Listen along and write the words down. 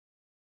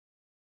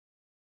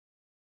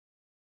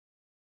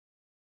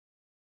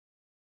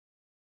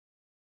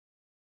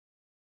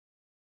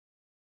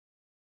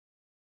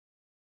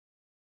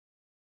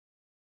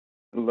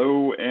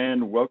Hello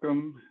and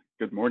welcome.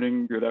 Good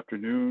morning, good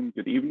afternoon,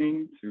 good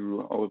evening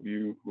to all of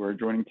you who are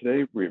joining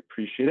today. We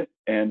appreciate it.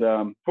 And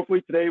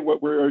hopefully today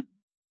what we're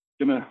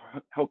going to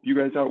help you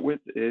guys out with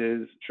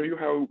is show you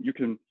how you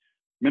can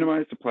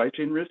minimize supply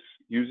chain risks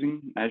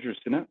using Azure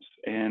Synapse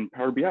and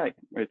Power BI,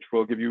 which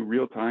will give you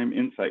real-time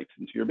insights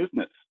into your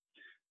business.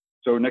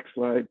 So next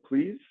slide,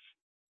 please.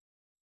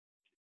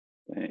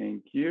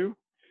 Thank you.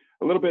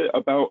 A little bit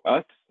about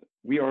us.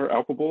 We are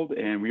AlphaBOLD,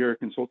 and we are a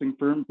consulting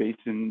firm based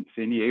in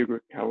San Diego,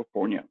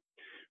 California.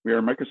 We are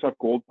a Microsoft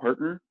Gold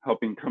partner,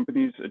 helping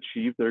companies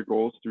achieve their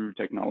goals through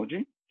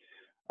technology.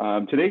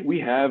 Today, we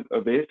have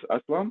Avais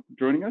Aslam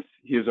joining us.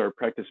 He is our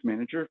practice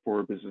manager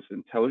for business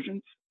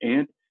intelligence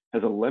and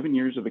has 11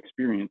 years of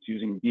experience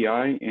using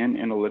BI and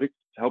analytics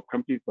to help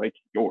companies like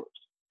yours.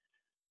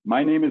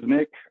 My name is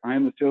Nick. I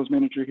am the sales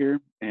manager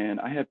here, and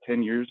I have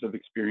 10 years of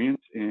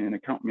experience in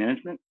account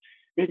management,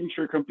 making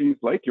sure companies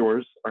like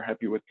yours are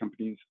happy with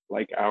companies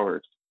like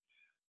ours.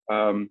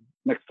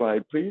 Next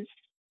slide, please.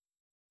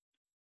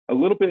 A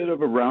little bit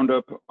of a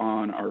roundup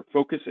on our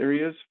focus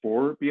areas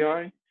for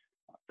BI.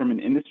 From an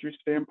industry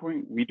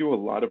standpoint, we do a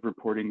lot of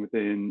reporting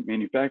within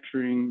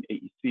manufacturing,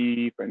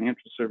 AEC,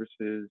 financial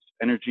services,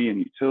 energy and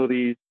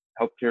utilities,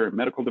 healthcare and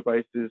medical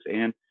devices,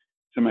 and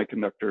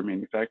semiconductor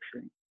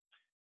manufacturing.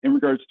 In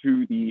regards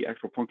to the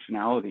actual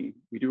functionality,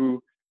 we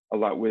do a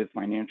lot with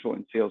financial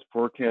and sales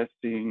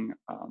forecasting.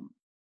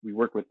 We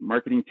work with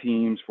marketing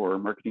teams for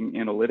marketing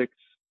analytics,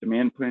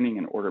 demand planning,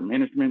 and order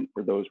management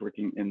for those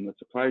working in the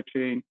supply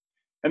chain,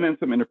 and then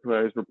some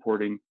enterprise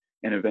reporting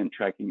and event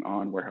tracking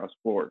on warehouse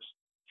floors.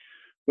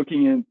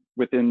 Looking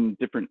within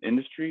different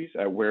industries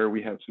at where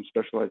we have some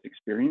specialized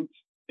experience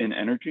in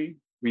energy,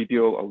 we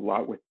deal a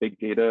lot with big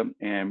data,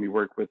 and we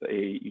work with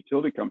a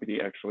utility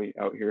company actually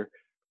out here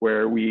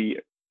where we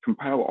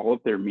compile all of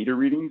their meter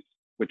readings,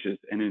 which is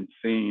an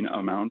insane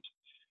amount.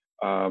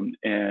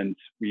 And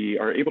we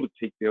are able to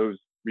take those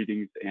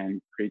readings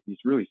and create these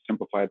really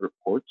simplified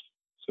reports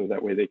so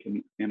that way they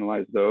can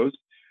analyze those.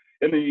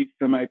 In the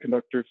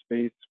semiconductor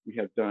space, we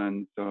have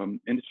done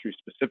some industry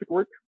specific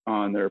work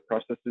on their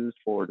processes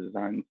for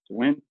designs to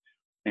win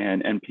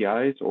and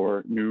NPIs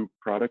or new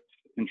product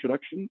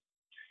introductions.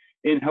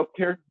 In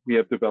healthcare, we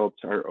have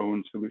developed our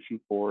own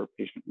solution for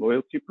patient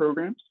loyalty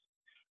programs.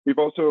 We've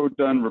also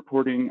done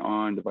reporting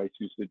on device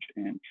usage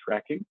and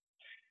tracking.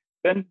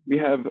 Then we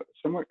have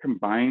somewhat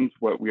combined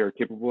what we are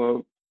capable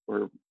of,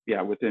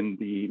 within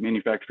the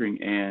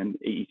manufacturing and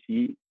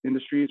AEC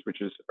industries, which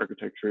is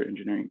architecture,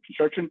 engineering,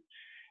 construction,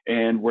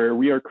 and where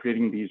we are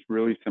creating these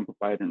really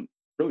simplified and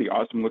really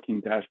awesome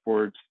looking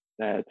dashboards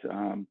that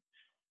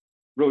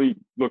really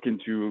look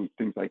into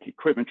things like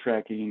equipment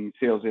tracking,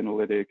 sales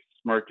analytics,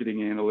 marketing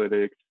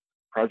analytics,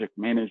 project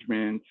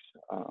management,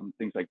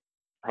 things like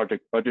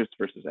project budgets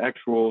versus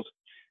actuals,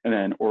 and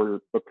then order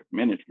book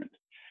management.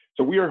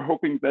 So we are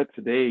hoping that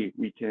today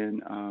we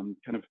can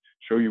kind of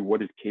show you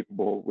what is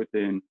capable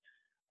within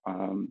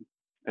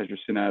Azure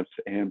Synapse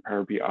and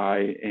Power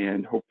BI,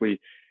 and hopefully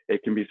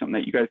it can be something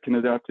that you guys can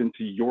adapt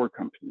into your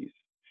companies.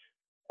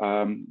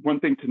 One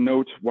thing to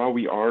note, while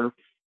we are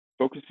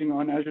focusing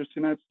on Azure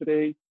Synapse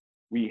today,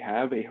 we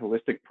have a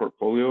holistic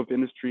portfolio of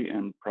industry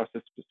and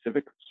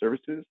process-specific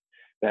services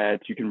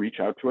that you can reach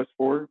out to us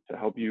for to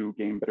help you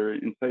gain better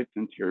insights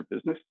into your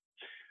business.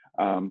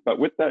 But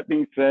with that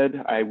being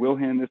said, I will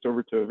hand this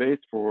over to Avais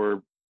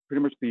for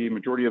pretty much the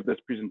majority of this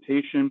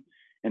presentation.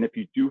 And if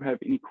you do have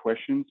any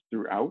questions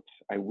throughout,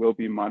 I will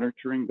be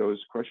monitoring those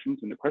questions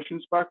in the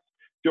questions box.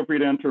 Feel free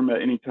to enter them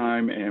at any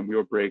time, and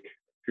we'll break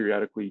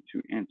periodically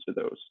to answer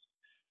those.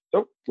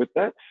 So with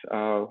that,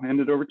 I'll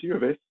hand it over to you,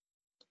 Avais.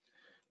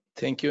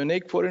 Thank you,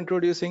 Nick, for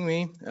introducing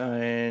me.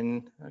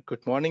 And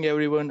good morning,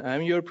 everyone.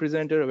 I'm your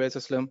presenter, Avais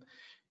Aslam,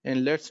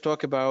 and let's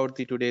talk about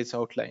today's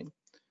outline.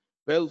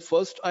 Well,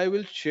 first, I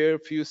will share a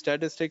few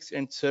statistics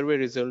and survey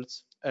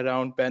results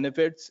around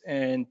benefits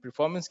and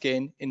performance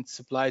gain in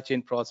supply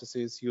chain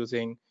processes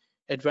using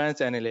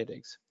advanced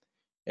analytics,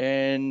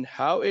 and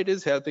how it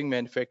is helping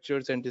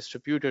manufacturers and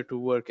distributors to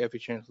work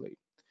efficiently.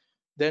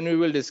 Then we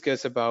will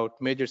discuss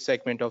about major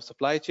segment of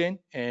supply chain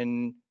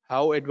and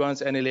how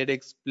advanced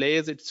analytics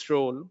plays its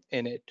role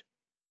in it.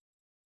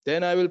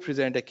 Then I will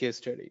present a case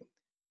study.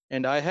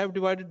 And I have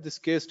divided this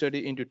case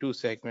study into two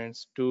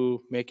segments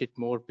to make it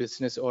more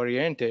business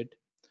oriented.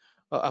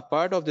 A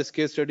part of this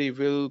case study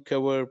will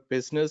cover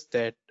business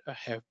that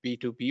have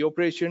B2B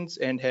operations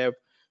and have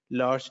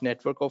large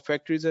network of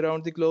factories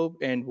around the globe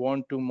and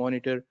want to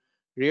monitor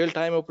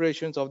real-time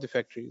operations of the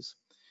factories.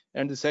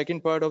 And the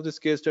second part of this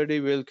case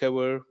study will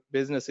cover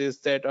businesses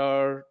that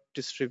are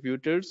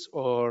distributors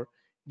or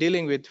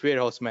dealing with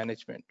warehouse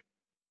management.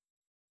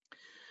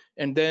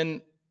 And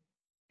then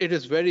it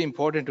is very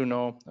important to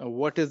know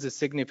what is the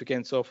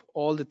significance of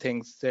all the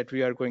things that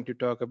we are going to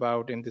talk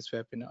about in this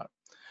webinar.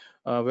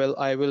 Well,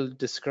 I will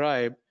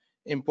describe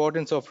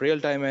importance of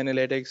real-time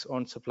analytics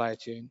on supply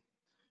chain.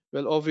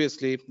 Well,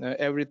 obviously,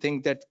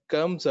 everything that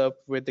comes up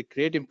with the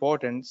great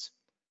importance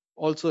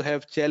also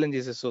have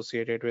challenges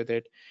associated with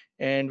it,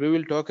 and we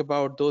will talk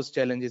about those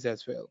challenges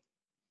as well.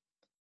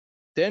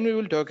 Then we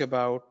will talk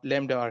about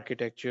Lambda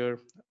architecture,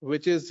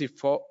 which is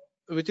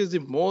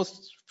the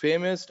most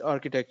famous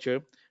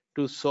architecture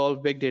to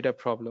solve big data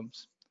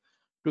problems.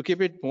 To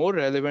keep it more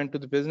relevant to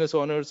the business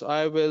owners,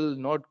 I will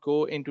not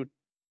go into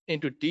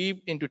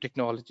deep into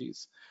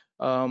technologies.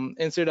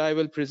 Instead, I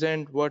will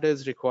present what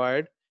is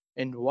required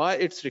and why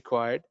it's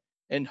required,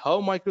 and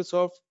how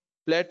Microsoft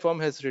platform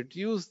has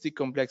reduced the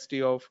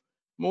complexity of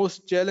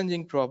most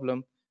challenging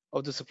problem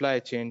of the supply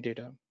chain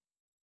data.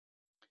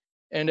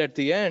 And at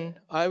the end,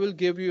 I will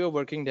give you a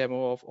working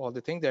demo of all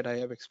the things that I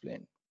have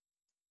explained.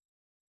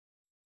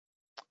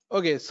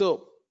 Okay,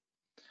 so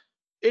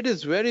it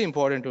is very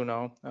important to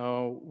know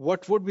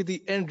what would be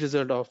the end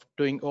result of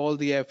doing all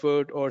the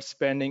effort or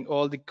spending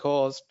all the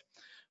cost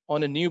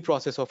on a new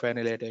process of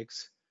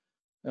analytics.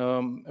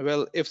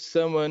 Well, if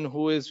someone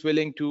who is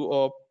willing to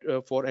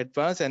opt for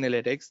advanced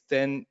analytics,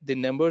 then the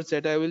numbers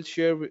that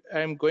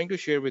I'm going to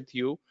share with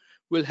you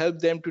will help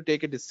them to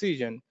take a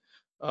decision.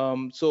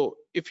 So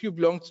if you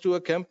belong to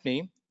a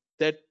company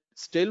that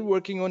still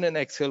working on an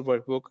Excel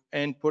workbook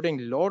and putting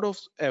a lot of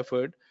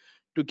effort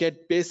to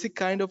get basic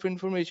kind of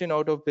information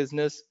out of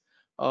business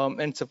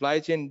and supply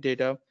chain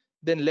data,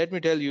 then let me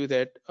tell you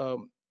that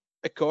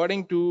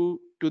according to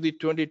the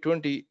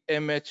 2020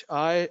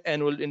 MHI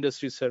annual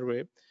industry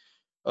survey,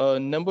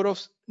 number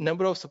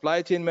of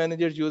supply chain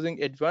managers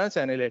using advanced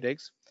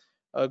analytics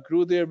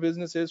grew their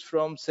businesses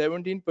from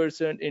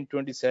 17% in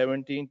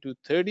 2017 to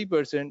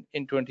 30%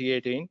 in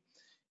 2018,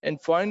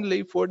 and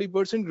finally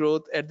 40%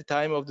 growth at the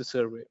time of the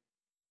survey.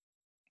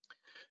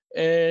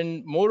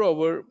 And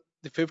moreover,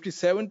 the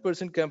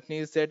 57%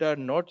 companies that are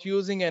not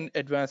using an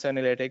advanced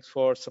analytics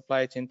for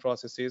supply chain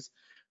processes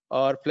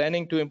are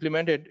planning to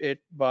implement it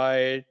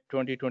by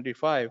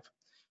 2025.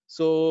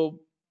 So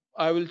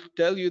I will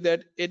tell you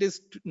that it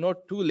is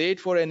not too late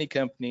for any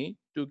company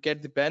to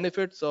get the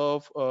benefits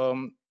of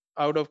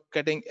out of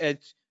cutting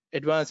edge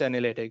advanced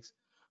analytics.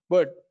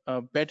 But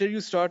better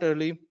you start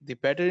early, the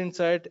better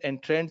insight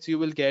and trends you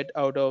will get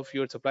out of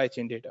your supply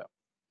chain data.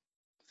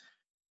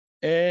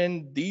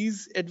 And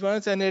these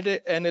advanced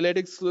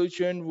analytics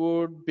solution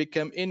would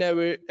become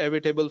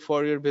inevitable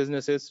for your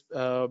businesses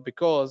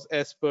because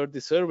as per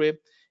the survey,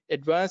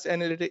 advanced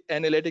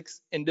analytics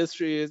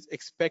industry is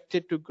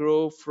expected to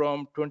grow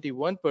from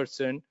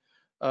 21%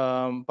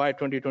 by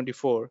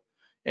 2024.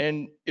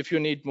 And if you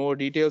need more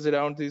details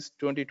around this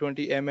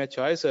 2020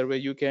 MHI survey,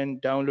 you can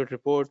download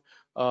report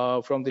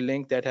from the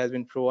link that has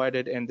been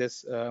provided in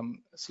this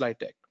slide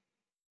deck.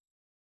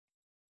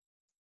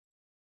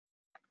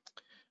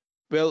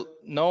 Well,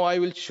 now I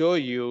will show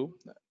you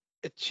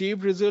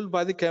achieved result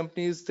by the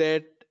companies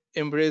that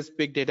embrace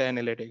big data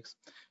analytics.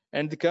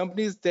 And the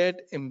companies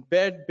that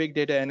embed big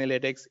data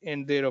analytics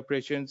in their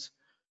operations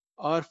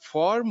are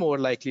far more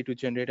likely to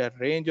generate a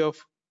range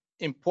of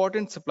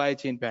important supply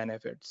chain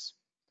benefits.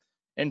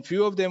 And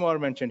few of them are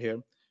mentioned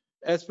here.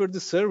 As per the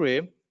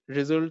survey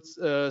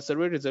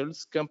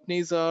results,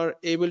 companies are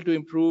able to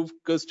improve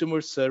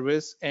customer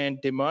service and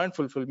demand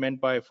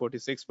fulfillment by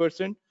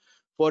 46%.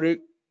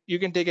 You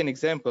can take an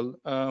example.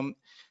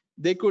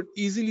 They could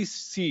easily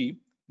see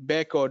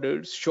back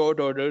orders, short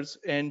orders,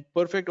 and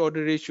perfect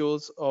order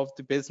ratios of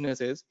the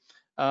businesses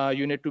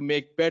unit to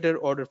make better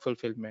order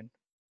fulfillment.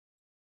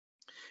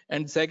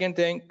 And second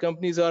thing,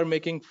 companies are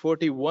making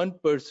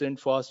 41%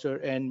 faster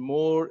and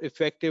more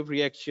effective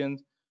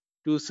reactions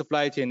to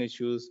supply chain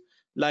issues,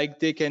 like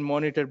they can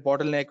monitor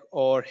bottleneck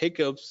or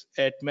hiccups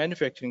at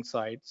manufacturing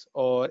sites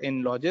or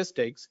in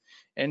logistics,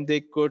 and they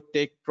could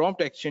take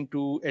prompt action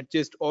to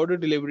adjust order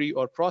delivery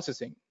or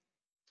processing.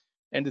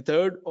 And the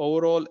third,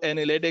 overall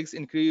analytics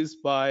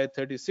increased by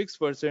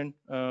 36%.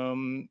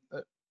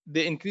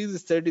 They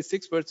increase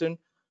 36%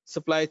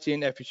 supply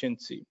chain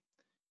efficiency.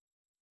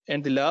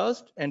 And the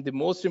last and the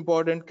most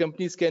important,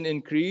 companies can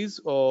increase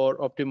or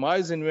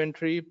optimize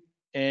inventory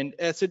and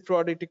asset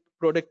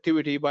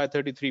productivity by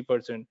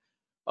 33%.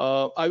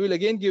 I will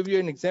again give you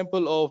an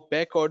example of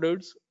back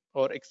orders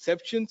or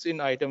exceptions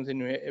in items in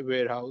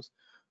warehouse.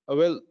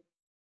 Well,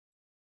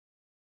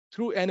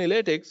 through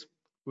analytics,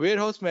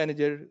 warehouse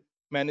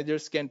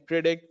managers can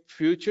predict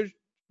future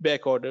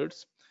back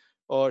orders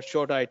or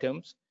short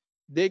items.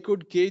 They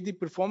could gauge the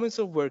performance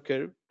of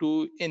worker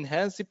to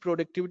enhance the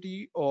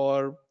productivity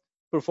or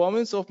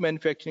performance of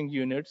manufacturing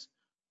units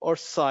or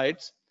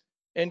sites,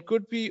 and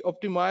could be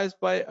optimized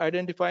by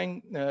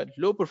identifying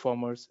low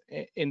performers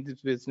in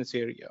this business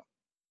area.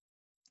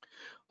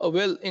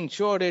 Well, in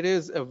short, it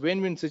is a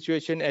win-win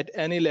situation at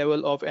any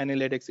level of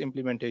analytics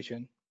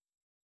implementation.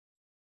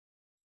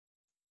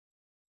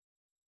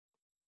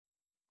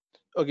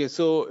 Okay,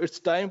 so it's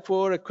time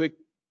for a quick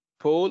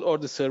poll or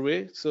the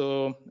survey.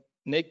 So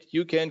Nick,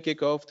 you can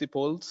kick off the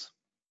polls.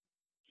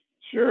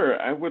 Sure,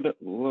 I would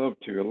love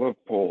to. I love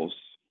polls.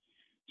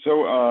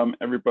 So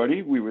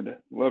everybody, we would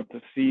love to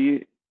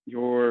see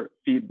your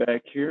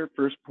feedback here.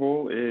 First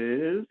poll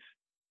is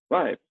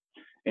live,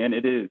 and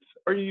it is,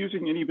 are you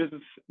using any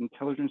business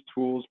intelligence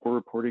tools for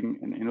reporting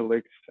and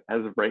analytics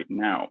as of right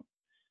now?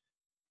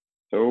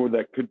 So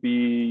that could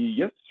be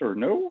yes or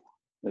no.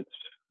 That's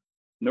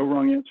no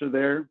wrong answer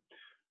there.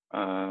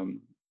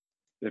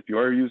 If you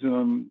are using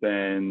them,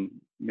 then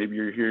maybe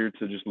you're here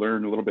to just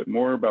learn a little bit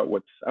more about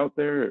what's out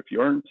there. If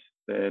you aren't,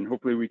 then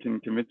hopefully we can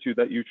convince you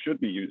that you should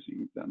be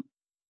using them.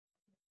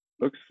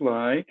 Looks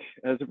like,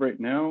 as of right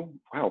now,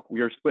 wow,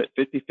 we are split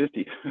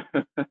 50-50.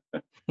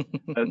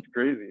 That's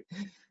crazy.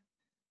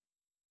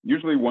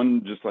 Usually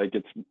one just like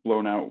gets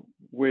blown out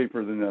way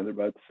further than the other,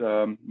 but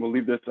we'll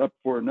leave this up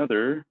for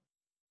another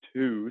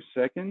 2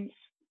 seconds.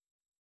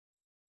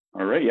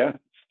 All right, yeah,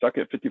 stuck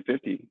at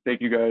 50-50.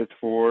 Thank you guys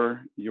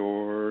for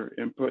your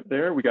input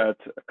there. We got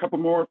a couple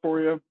more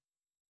for you.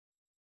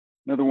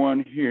 Another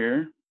one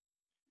here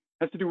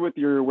has to do with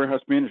your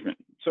warehouse management.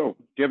 So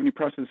do you have any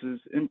processes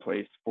in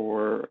place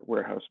for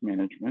warehouse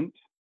management?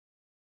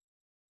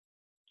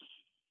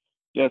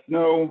 Yes,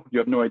 no, you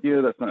have no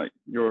idea. That's not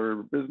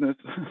your business.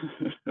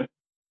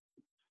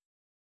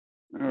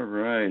 All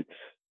right.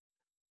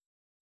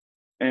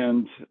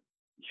 And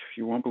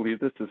you won't believe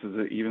this. This is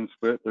an even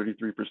split,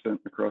 33%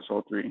 across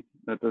all three.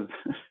 That does,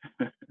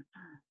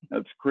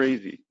 that's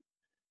crazy.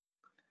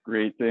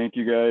 Great, thank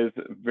you guys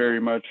very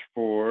much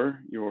for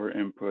your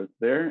input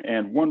there.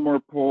 And one more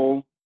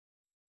poll.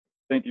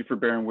 Thank you for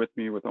bearing with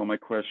me with all my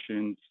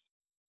questions.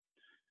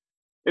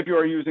 If you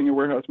are using a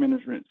warehouse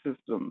management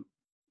system,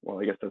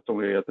 well, I guess that's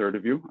only a third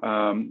of you.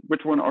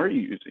 Which one are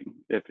you using,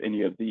 if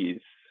any of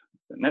these?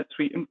 The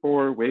NetSuite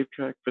Infor,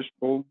 WaveTrack,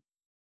 Fishbowl,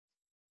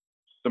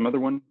 some other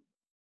one?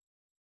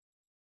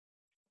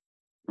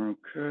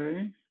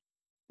 Okay,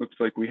 looks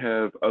like we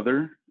have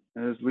other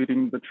as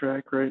leading the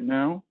track right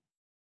now.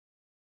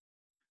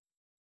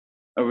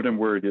 I would have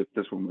worried if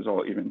this one was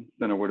all even,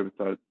 then I would have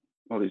thought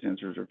all these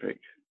answers are fake.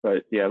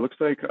 But yeah, it looks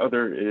like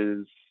other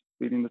is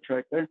leading the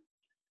track there.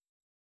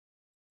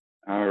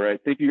 All right,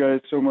 thank you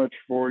guys so much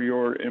for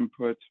your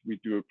input. We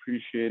do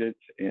appreciate it,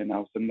 and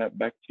I'll send that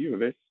back to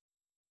you, Aves.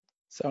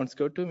 Sounds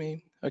good to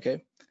me.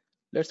 Okay,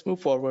 let's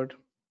move forward.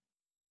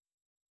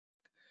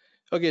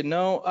 Okay,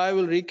 now I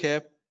will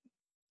recap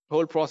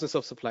whole process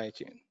of supply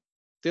chain.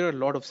 There are a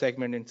lot of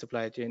segments in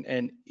supply chain,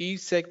 and each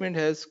segment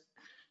has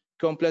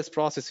complex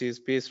processes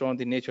based on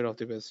the nature of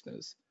the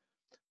business.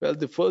 Well,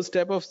 the first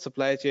step of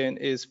supply chain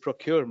is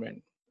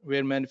procurement,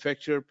 where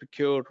manufacturers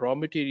procure raw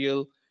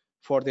material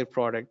for their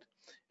product.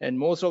 And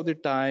most of the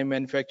time,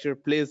 manufacturers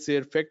place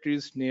their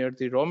factories near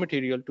the raw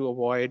material to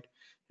avoid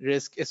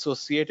risk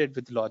associated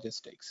with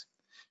logistics.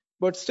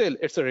 But still,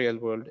 it's a real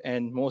world,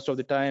 and most of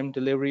the time,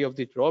 delivery of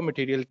the raw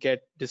material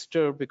get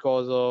disturbed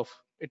because of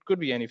it could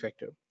be any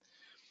factor.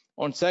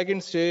 On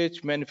second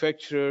stage,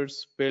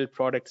 manufacturers build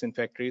products in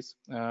factories.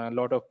 A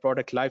lot of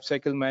product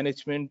lifecycle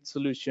management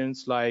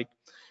solutions like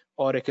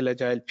Oracle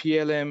Agile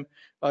PLM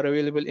are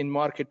available in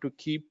market to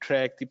keep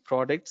track the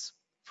products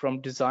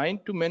from design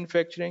to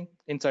manufacturing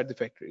inside the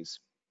factories.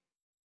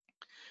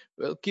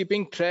 Well,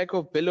 keeping track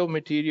of bill of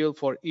material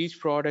for each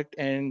product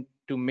and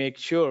to make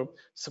sure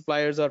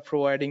suppliers are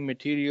providing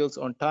materials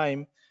on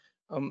time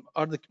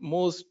are the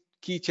most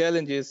key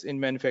challenges in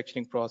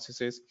manufacturing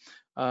processes.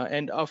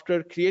 And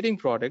after creating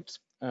products,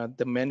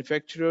 the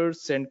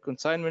manufacturers send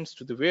consignments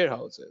to the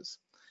warehouses.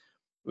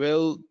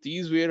 Well,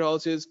 these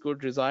warehouses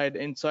could reside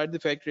inside the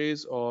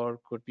factories or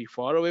could be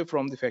far away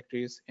from the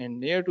factories and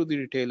near to the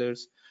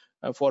retailers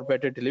for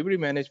better delivery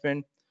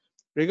management,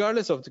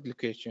 regardless of the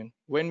location.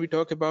 When we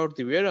talk about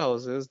the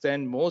warehouses,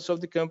 then most of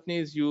the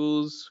companies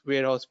use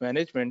warehouse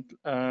management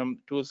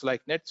tools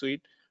like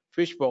NetSuite,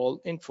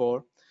 Fishbowl,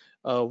 Infor,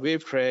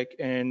 WaveTrack,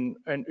 and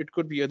it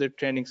could be other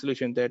trending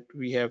solution that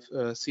we have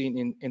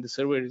seen in the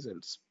survey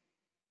results.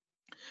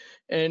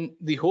 And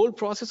the whole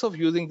process of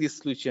using this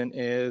solution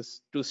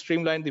is to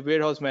streamline the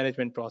warehouse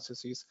management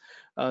processes.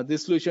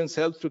 This solution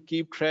helps to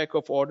keep track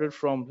of orders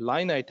from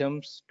line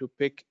items to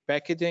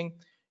packaging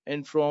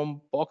and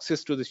from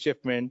boxes to the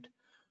shipment.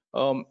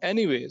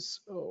 Anyways,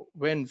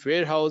 when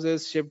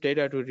warehouses ship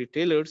data to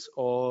retailers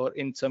or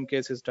in some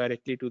cases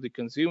directly to the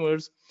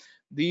consumers,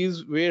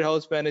 these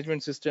warehouse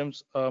management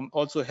systems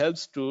also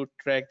helps to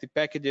track the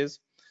packages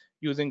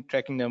using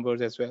tracking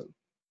numbers as well.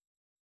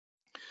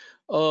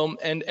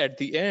 And at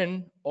the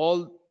end,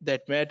 all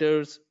that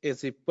matters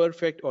is a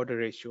perfect order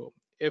ratio.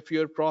 If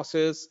your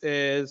process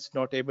is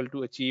not able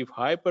to achieve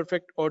high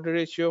perfect order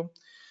ratio,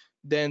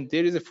 then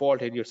there is a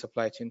fault in your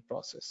supply chain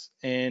process.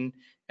 And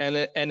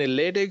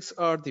analytics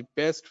are the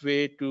best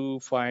way to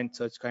find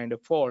such kind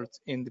of faults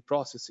in the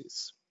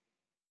processes.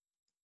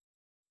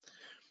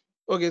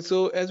 Okay,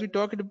 so as we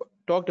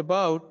talked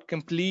about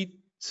complete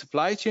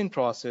supply chain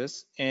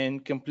process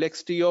and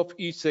complexity of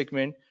each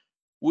segment,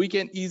 we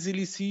can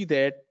easily see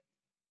that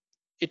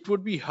it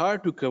would be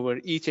hard to cover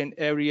each and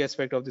every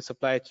aspect of the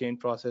supply chain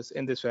process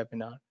in this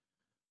webinar.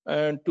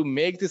 And to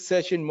make this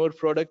session more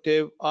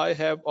productive, I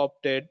have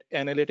opted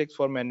analytics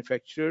for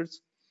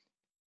manufacturers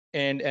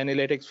and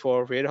analytics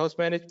for warehouse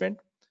management.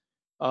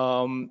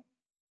 And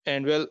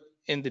well,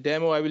 in the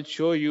demo, I will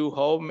show you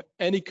how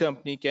any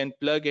company can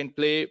plug and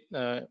play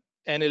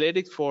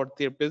analytics for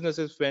their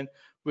businesses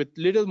with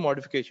little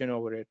modification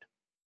over it.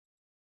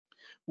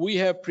 We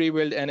have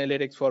pre-built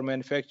analytics for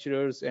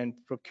manufacturers and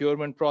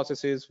procurement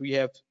processes. We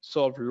have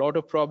solved a lot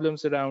of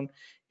problems around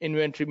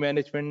inventory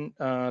management,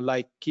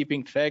 like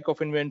keeping track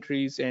of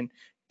inventories and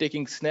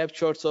taking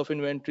snapshots of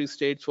inventory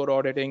states for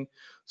auditing,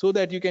 so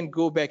that you can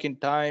go back in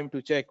time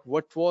to check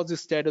what was the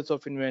status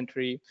of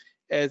inventory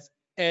as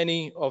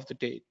any of the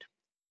date.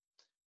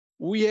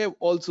 We have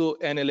also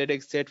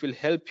analytics that will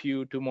help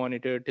you to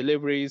monitor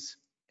deliveries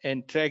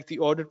and track the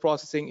order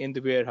processing in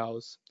the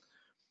warehouse.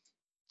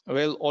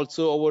 Well,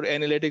 also our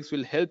analytics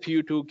will help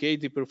you to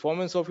gauge the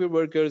performance of your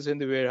workers in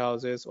the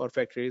warehouses or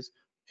factories,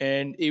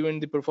 and even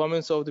the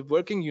performance of the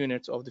working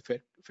units of the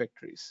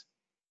factories.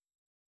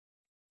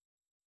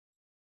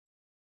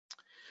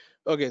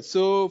 Okay,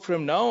 so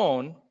from now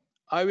on,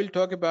 I will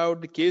talk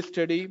about the case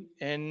study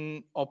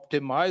and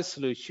optimized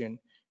solution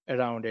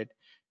around it,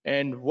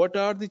 and what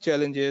are the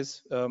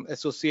challenges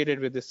associated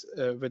with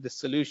this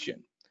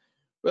solution.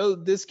 Well,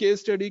 this case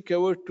study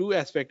covered two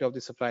aspects of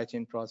the supply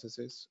chain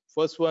processes.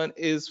 First one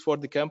is for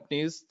the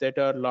companies that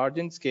are large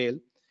in scale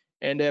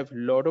and have a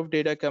lot of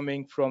data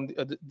coming from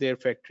their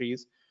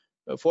factories.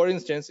 For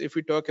instance, if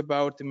we talk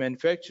about the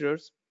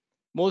manufacturers,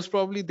 most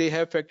probably they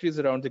have factories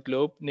around the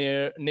globe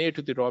near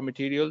to the raw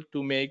material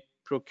to make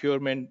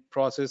procurement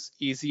process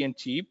easy and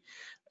cheap.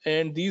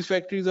 And these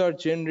factories are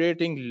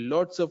generating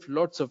lots of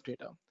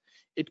data.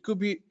 It could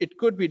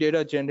be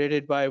data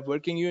generated by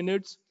working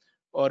units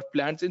or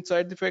plants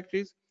inside the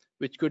factories,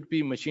 which could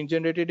be machine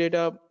generated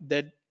data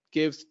that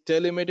gives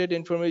delimited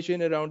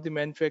information around the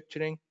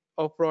manufacturing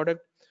of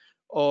product,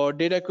 or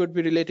data could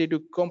be related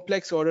to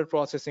complex order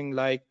processing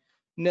like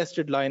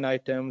nested line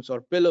items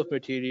or bill of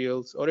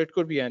materials, or it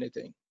could be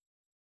anything.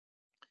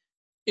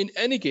 In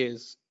any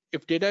case,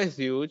 if data is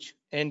huge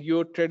and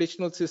your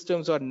traditional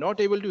systems are not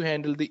able to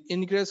handle the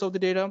ingress of the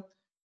data,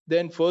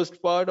 then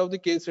first part of the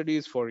case study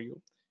is for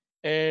you.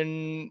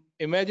 And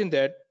imagine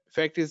that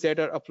factories that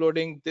are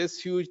uploading this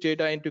huge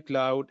data into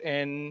cloud,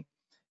 and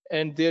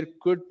there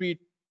could be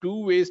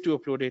two ways to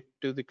upload it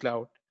to the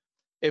cloud.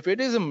 If it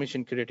is a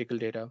mission critical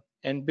data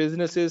and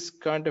businesses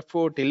can't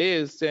afford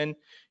delays, then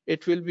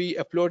it will be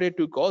uploaded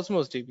to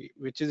Cosmos DB,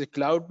 which is a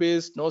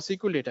cloud-based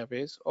NoSQL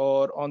database.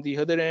 Or on the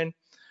other end,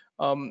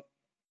 um,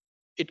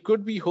 it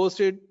could be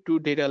hosted to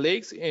data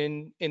lakes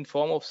in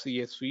form of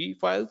CSV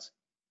files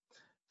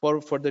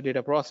for the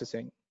data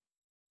processing.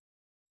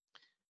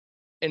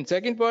 And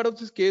second part of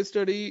this case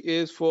study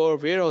is for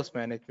warehouse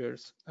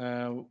managers.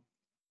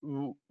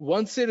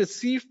 Once they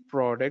receive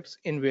products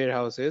in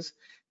warehouses,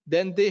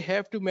 then they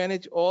have to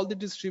manage all the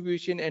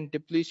distribution and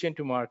depletion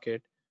to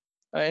market.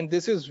 And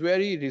this is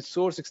very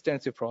resource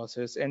extensive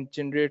process and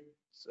generates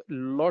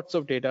lots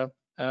of data.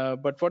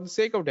 But for the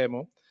sake of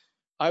demo,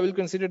 I will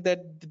consider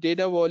that the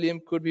data volume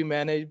could be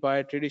managed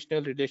by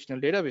traditional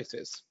relational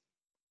databases.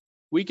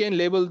 We can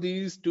label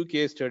these two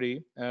case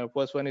study.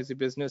 First one is the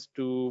business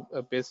to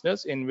a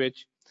business, in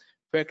which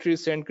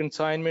factories send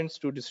consignments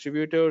to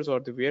distributors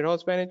or the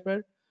warehouse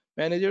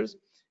managers.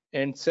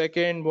 And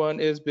second one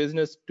is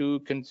business to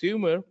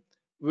consumer,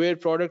 where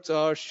products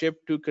are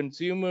shipped to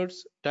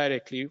consumers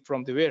directly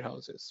from the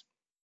warehouses.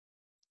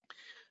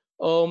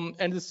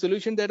 And the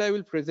solution that I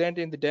will present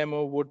in the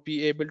demo would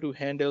be able to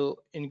handle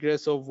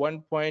ingress of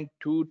 1.2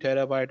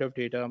 terabyte of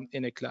data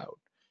in a cloud.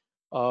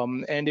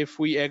 And if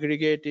we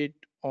aggregate it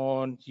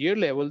on year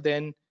level,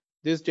 then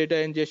this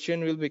data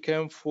ingestion will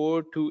become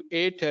 4 to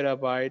 8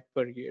 terabyte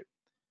per year,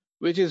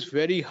 which is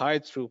very high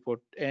throughput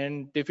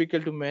and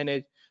difficult to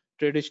manage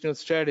traditional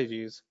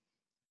strategies.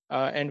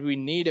 And we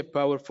need a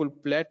powerful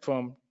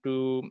platform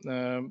to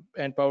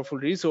and powerful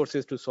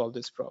resources to solve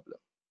this problem.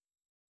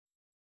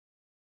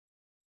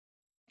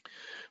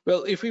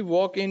 Well, if we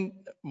walk in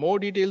more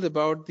details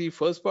about the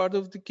first part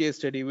of the case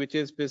study, which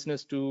is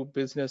business to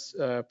business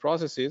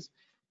processes,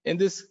 in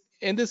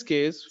this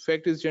case,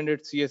 factories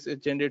generate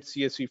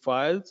CSV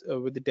files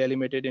with the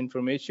delimited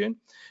information,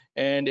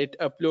 and it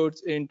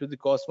uploads into the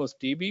Cosmos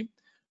DB.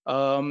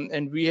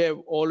 And we have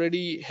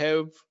already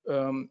helped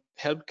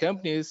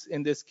companies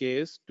in this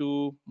case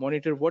to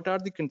monitor what are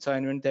the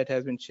consignment that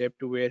has been shipped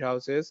to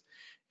warehouses,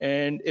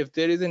 and if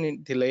there is a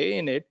delay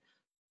in it,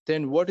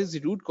 then what is the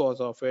root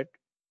cause of it.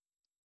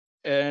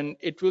 And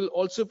it will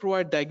also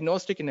provide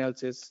diagnostic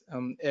analysis,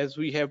 as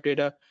we have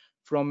data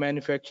from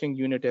manufacturing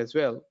unit as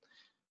well.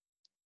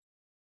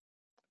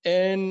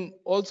 And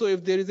also,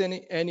 if there is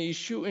any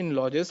issue in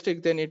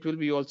logistic, then it will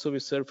be also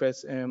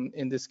resurfaced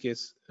in this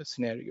case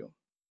scenario.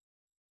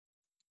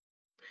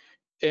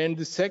 And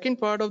the second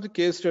part of the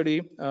case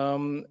study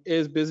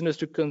is business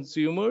to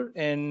consumer,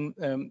 and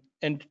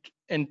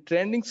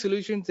trending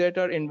solutions that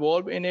are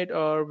involved in it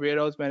are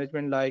warehouse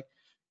management like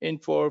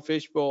Infor,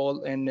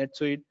 Fishbowl, and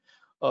NetSuite.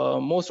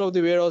 Most of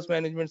the warehouse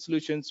management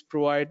solutions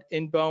provide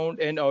inbound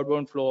and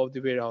outbound flow of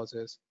the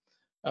warehouses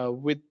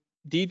with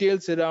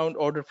details around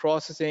order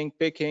processing,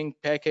 picking,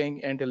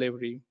 packing, and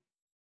delivery.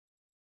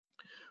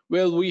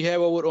 Well, we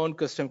have our own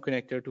custom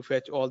connector to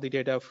fetch all the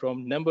data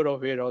from number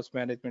of warehouse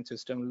management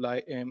systems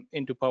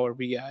into Power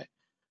BI.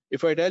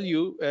 If I tell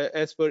you,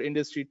 as per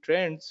industry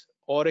trends,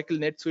 Oracle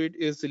NetSuite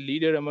is the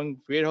leader among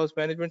warehouse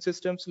management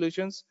system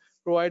solutions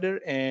provider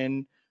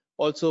and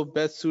also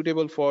best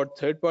suitable for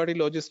third-party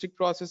logistic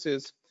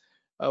processes.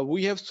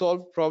 We have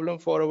solved problem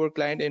for our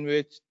client in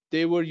which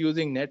they were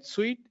using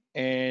NetSuite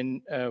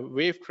and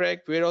WaveTrack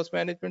warehouse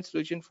management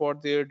solution for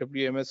their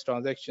WMS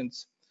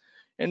transactions.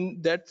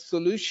 And that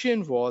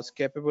solution was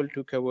capable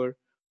to cover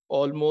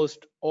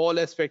almost all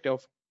aspects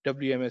of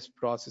WMS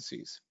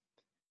processes.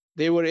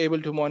 They were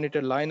able to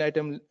monitor line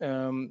item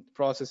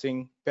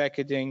processing,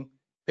 packaging,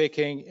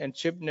 picking, and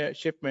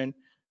shipment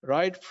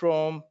right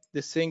from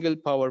the single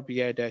Power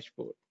BI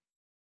dashboard.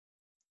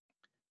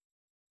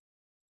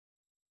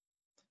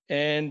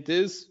 And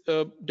this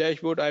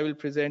dashboard I will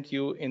present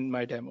you in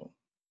my demo.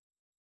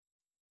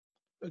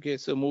 Okay,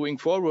 so moving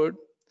forward,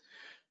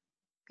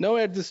 now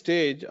at this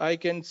stage, I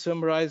can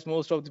summarize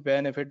most of the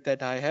benefit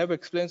that I have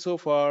explained so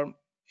far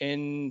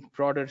in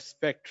broader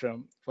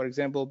spectrum. For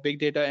example, big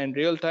data and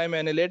real-time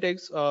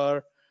analytics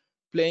are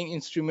playing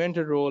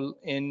instrumental role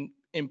in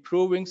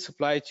improving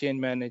supply chain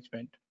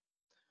management.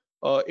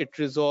 It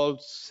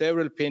resolves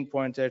several pain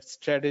points at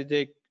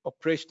strategic,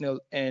 operational,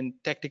 and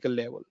tactical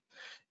level.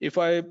 If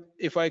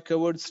I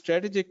covered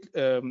strategic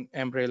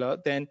umbrella,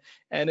 then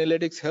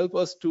analytics help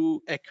us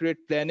to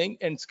accurate planning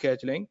and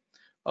scheduling.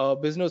 A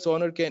business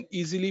owner can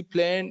easily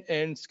plan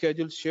and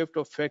schedule shift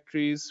of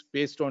factories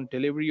based on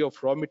delivery of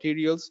raw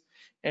materials,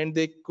 and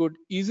they could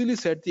easily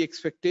set the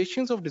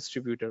expectations of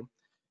distributor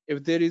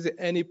if there is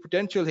any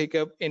potential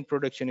hiccup in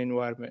production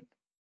environment.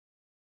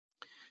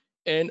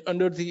 And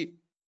under the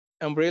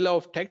umbrella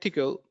of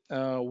tactical,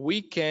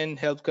 we can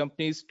help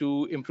companies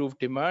to improve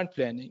demand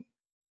planning.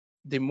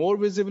 The more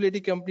visibility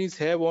companies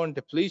have on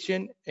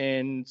depletion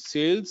and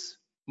sales,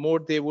 more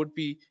they would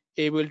be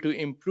able to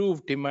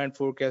improve demand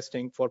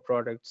forecasting for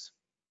products.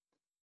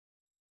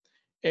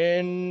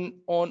 And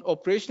on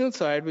operational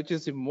side, which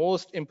is the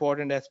most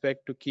important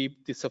aspect to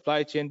keep the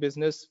supply chain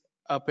business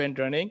up and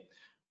running,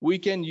 we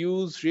can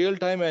use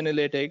real-time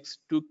analytics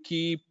to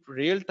keep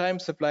real-time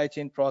supply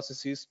chain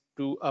processes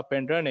to up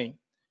and running.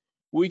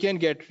 We can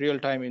get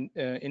real-time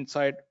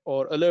insight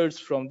or alerts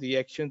from the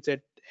actions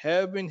that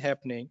have been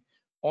happening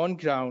on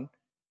ground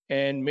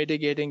and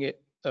mitigating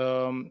it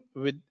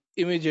with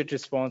immediate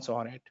response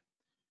on it.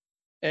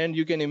 And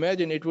you can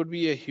imagine it would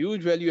be a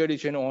huge value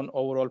addition on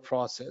overall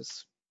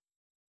process.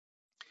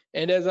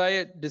 And as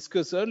I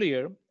discussed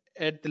earlier,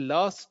 at the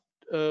last,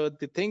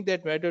 the thing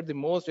that mattered the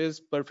most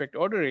is perfect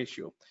order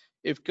ratio.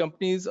 If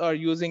companies are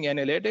using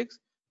analytics,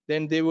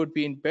 then they would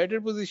be in better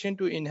position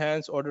to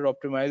enhance order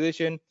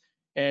optimization,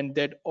 and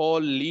that all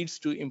leads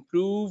to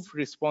improved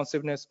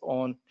responsiveness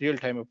on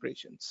real-time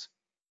operations.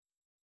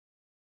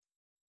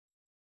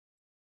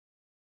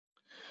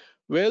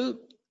 Well,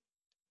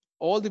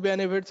 all the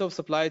benefits of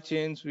supply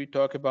chains we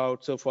talk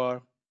about so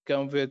far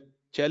come with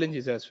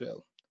challenges as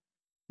well.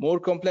 More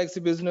complex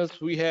the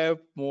business we have,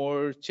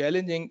 more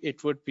challenging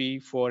it would be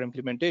for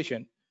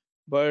implementation.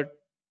 But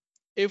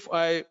if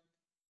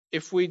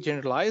we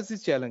generalize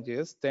these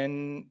challenges,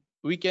 then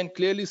we can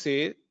clearly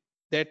say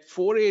that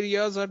 4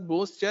 areas are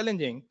most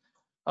challenging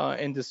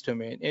in this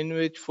domain, in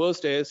which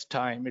first is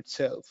time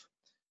itself.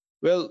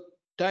 Well,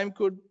 time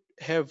could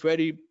have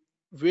very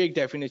vague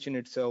definition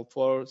itself.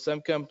 For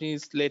some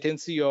companies,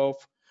 latency of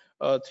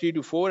 3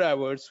 to 4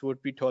 hours would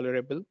be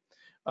tolerable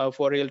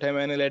for real-time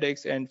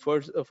analytics, and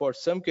for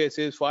some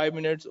cases, 5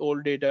 minutes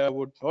old data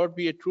would not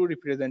be a true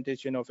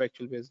representation of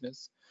actual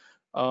business.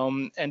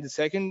 And the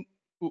second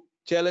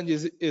challenge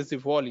is the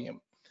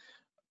volume.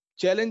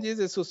 Challenge is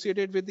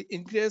associated with the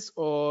ingress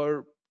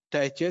or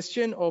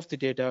digestion of the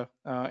data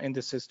in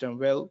the system.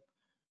 Well,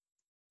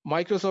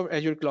 Microsoft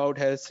Azure Cloud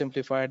has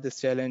simplified this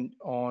challenge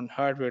on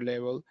hardware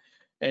level,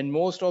 and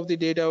most of the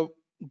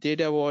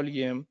data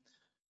volume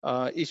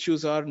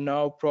issues are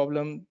now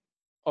problem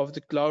of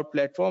the cloud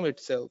platform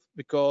itself,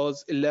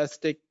 because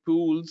elastic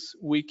pools,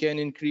 we can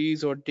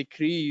increase or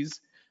decrease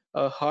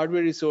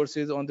hardware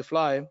resources on the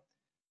fly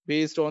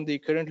based on the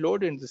current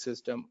load in the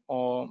system.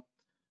 Or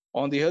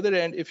on the other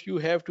end, if you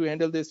have to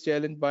handle this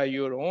challenge by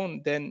your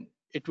own, then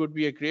it would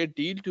be a great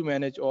deal to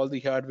manage all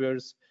the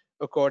hardwares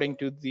according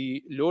to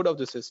the load of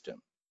the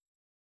system.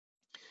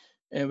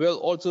 And well,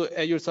 also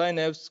Azure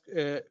Synapse,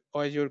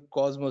 Azure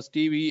Cosmos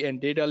DB, and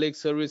data lake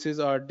services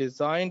are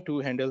designed to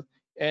handle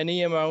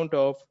any amount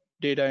of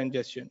data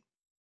ingestion.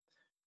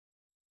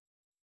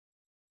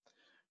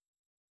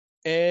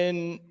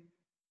 And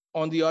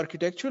on the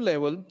architecture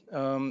level,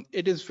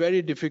 it is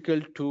very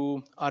difficult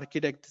to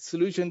architect a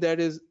solution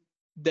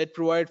that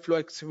provide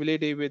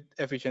flexibility with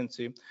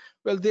efficiency.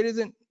 Well, there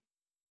isn't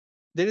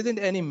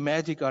any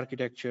magic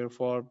architecture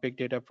for big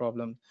data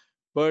problem,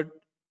 but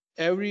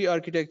every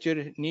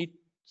architecture needs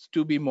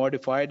to be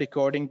modified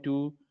according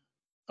to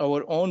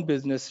our own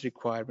business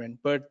requirement.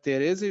 But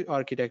there is an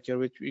architecture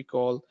which we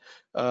call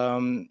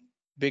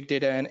big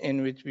data, and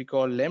in which we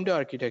call Lambda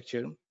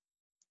architecture,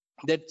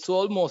 that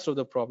solve most of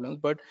the problems,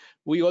 but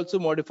we also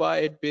modify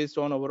it based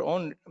on our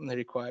own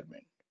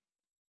requirement.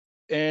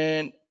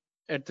 And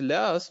at the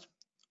last,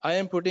 I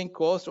am putting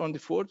cost on the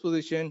 4th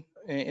position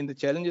in the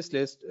challenges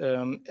list,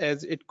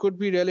 as it could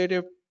be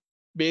relative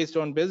based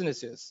on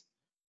businesses.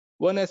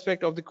 One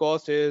aspect of the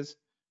cost is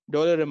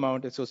dollar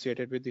amount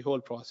associated with the whole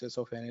process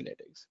of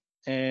analytics.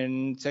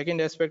 And second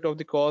aspect of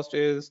the cost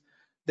is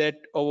that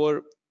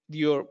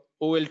your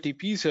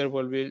OLTP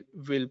server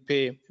will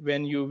pay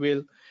when you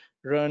will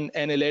run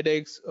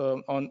analytics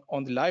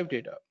on the live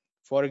data.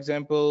 For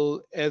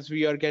example, as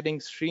we are getting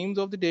streams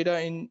of the data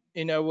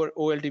in our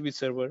OLTP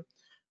server,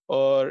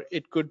 or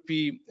it could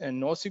be a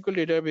NoSQL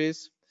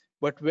database,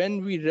 but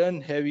when we run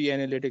heavy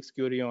analytics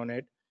query on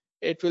it,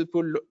 it will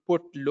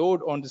put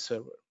load on the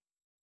server.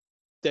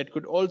 That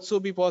could also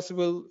be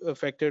possible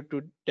factor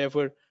to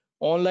defer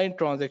online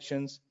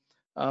transactions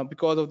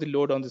because of the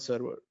load on the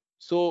server.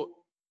 So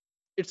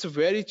it's a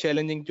very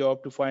challenging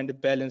job to find a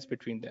balance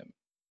between them.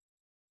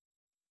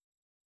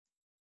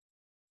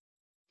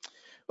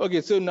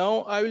 Okay, so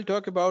now I will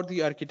talk about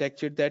the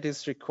architecture that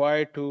is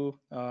required to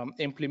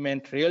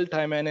implement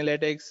real-time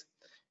analytics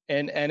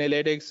and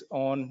analytics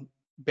on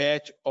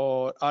batch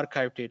or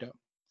archive data.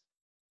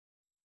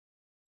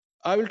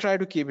 I will try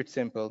to keep it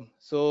simple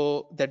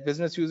so that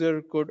business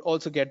user could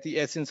also get the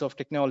essence of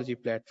technology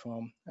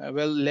platform.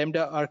 Well,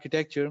 Lambda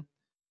architecture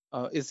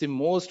is the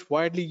most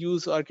widely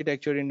used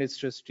architecture in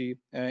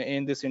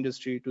this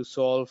industry to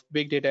solve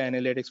big data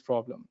analytics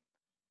problem.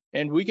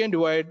 And we can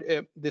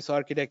divide this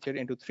architecture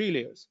into three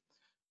layers.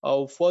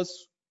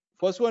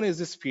 First one is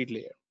the speed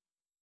layer,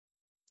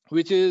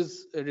 which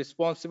is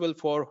responsible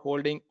for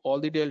holding all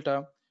the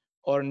data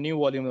or new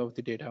volume of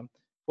the data.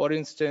 For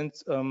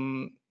instance,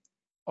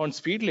 on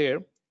speed layer,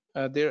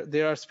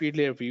 there are speed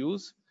layer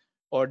views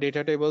or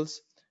data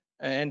tables,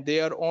 and they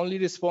are only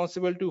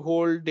responsible to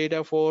hold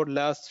data for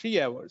last 3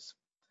 hours.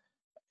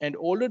 And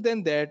older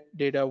than that,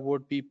 data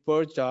would be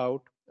purged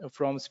out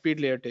from speed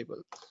layer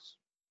tables.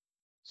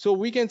 So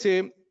we can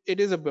say it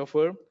is a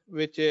buffer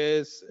which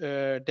is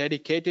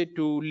dedicated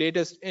to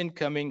latest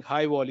incoming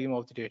high volume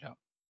of the data.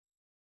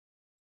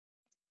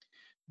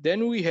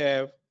 Then we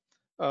have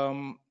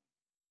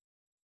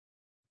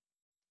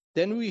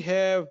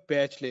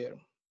batch layer.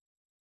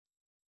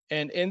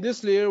 And in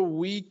this layer,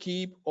 we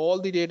keep all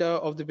the data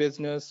of the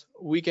business.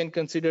 We can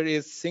consider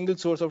a single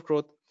source of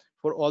truth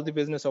for all the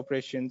business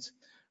operations.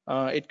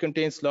 It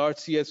contains large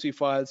CSV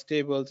files,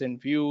 tables,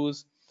 and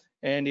views,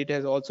 and it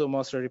has also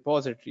master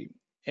repository.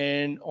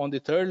 And on the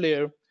third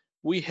layer,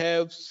 we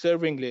have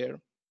serving layer,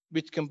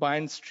 which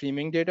combines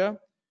streaming data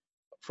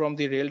from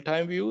the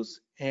real-time views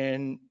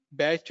and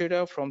batch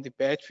data from the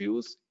batch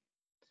views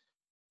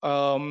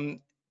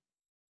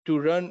to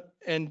run,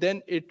 and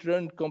then it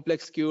run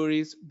complex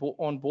queries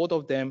on both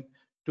of them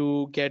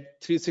to get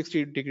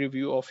 360-degree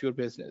view of your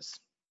business.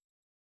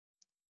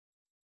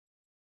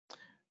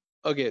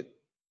 Okay,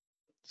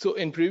 so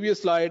in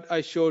previous slide, I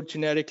showed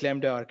generic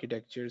Lambda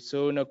architecture.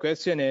 So now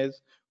question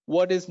is,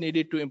 what is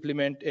needed to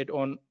implement it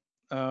on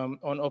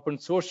open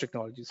source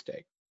technology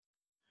stack?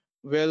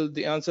 Well,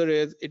 the answer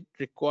is it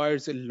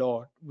requires a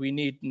lot. We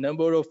need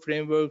number of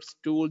frameworks,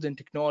 tools, and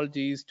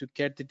technologies to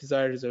get the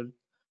desired result.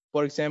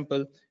 For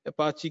example,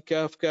 Apache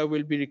Kafka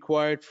will be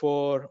required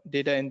for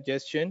data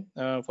ingestion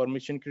for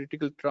mission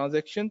critical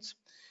transactions.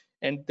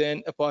 And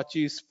then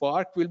Apache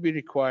Spark will be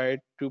required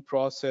to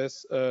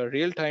process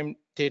real-time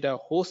data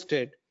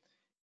hosted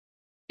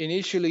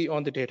initially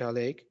on the data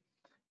lake.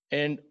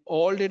 And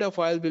all data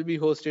files will be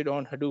hosted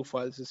on Hadoop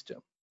file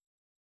system.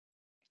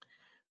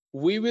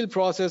 We will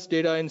process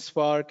data in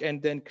Spark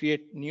and then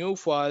create new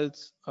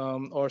files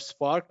or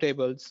Spark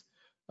tables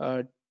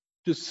to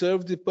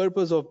serve the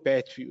purpose of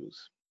batch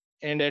views.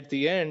 And at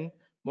the end,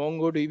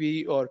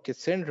 MongoDB or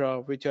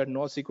Cassandra, which are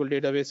NoSQL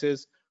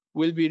databases,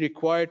 will be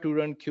required to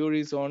run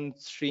queries on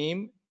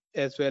stream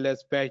as well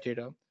as batch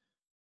data.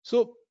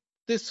 So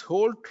this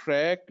whole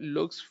track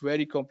looks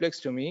very complex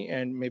to me,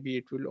 and maybe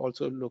it will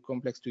also look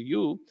complex to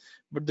you.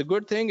 But the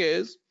good thing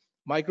is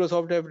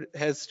Microsoft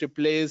has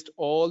replaced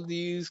all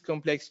these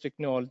complex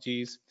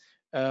technologies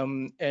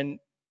and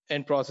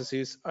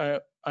processes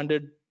under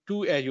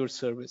 2 Azure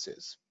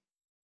services.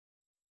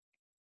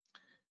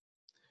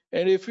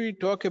 And if we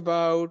talk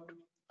about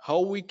how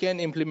we can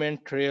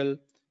implement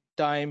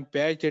real-time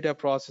batch data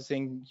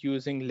processing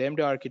using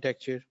Lambda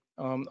architecture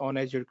on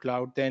Azure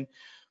Cloud, then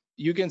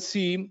you can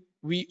see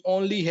we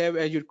only have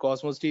Azure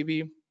Cosmos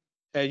DB,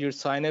 Azure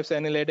Synapse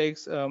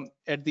Analytics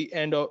at the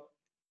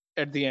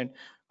end.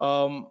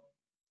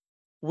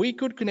 We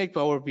could connect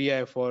Power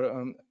BI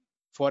for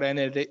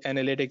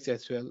analytics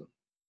as well.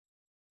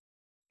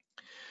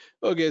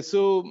 Okay,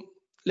 so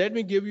let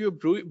me give you a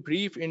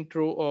brief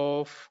intro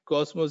of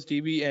Cosmos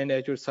DB and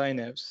Azure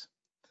Synapse.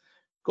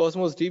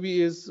 Cosmos DB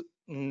is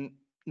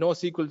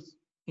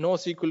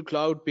NoSQL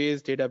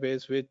cloud-based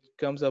database which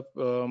comes up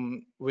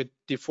with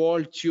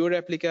default geo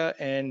replica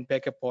and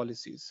backup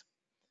policies.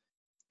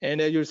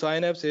 And Azure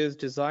Synapse is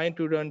designed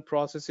to run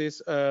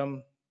process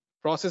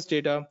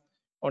data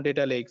on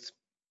data lakes.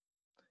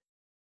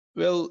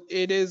 Well,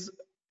 it is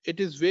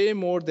way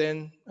more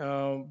than,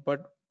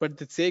 but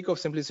the sake of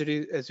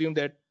simplicity, assume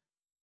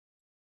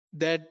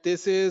that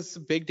this is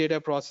big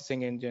data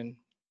processing engine.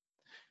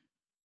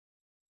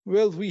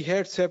 Well, we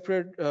had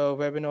separate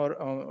webinar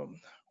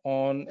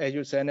on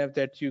Azure Synapse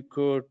that you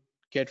could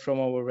get from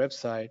our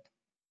website.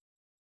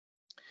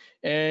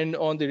 And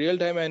on the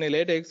real-time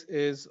analytics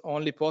is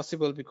only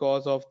possible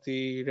because of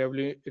the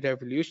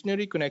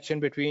revolutionary connection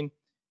between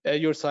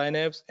Azure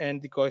Synapse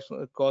and the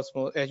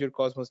Azure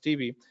Cosmos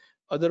DB.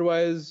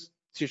 Otherwise,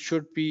 there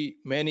should be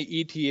many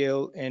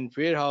ETL and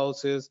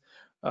warehouses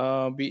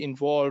be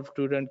involved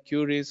to run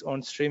queries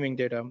on streaming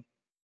data.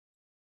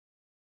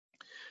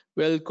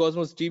 Well,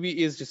 Cosmos DB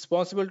is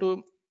responsible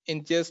to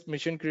ingest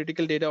mission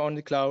critical data on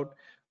the cloud.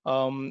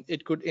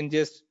 It could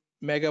ingest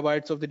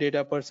megabytes of the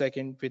data per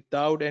second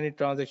without any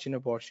transaction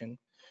abortion.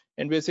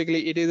 And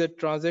basically, it is a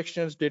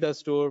transactions data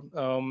store,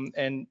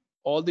 and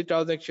all the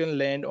transactions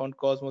land on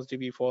Cosmos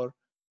DB for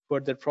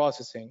further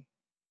processing.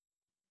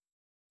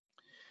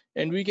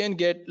 And we can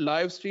get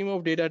live stream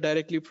of data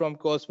directly from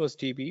Cosmos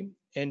DB,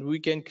 and we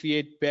can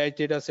create batch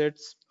data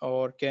sets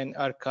or can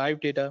archive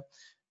data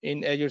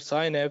in Azure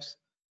Synapse.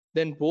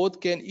 Then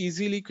both can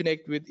easily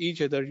connect with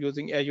each other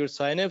using Azure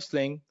Synapse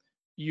link.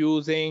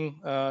 Using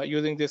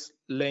this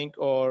link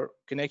or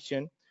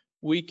connection,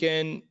 we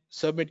can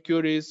submit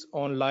queries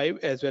on live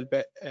as well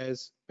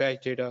as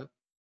batch data.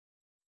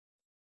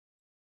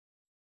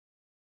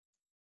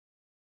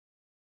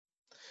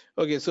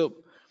 Okay,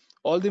 so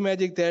all the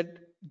magic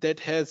that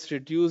has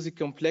reduced the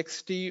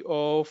complexity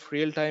of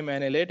real-time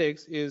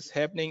analytics is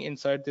happening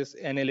inside this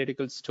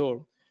analytical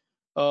store.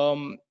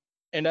 And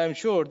I'm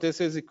sure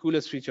this is the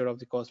coolest feature of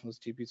the Cosmos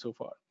DB so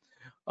far.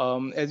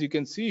 As you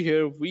can see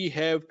here, we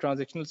have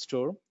transactional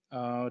store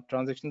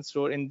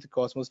in the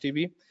Cosmos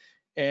DB,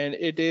 and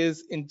it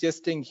is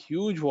ingesting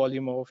huge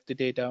volume of the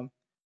data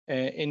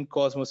in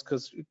Cosmos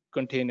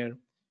container.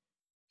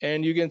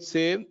 And you can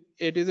say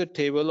it is a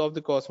table of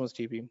the Cosmos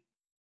DB.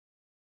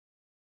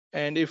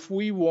 And if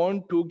we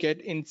want to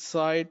get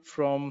insight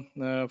from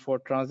for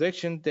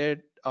transactions that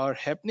are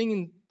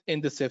happening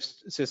in the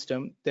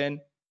system,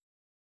 then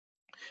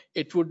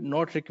it would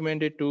not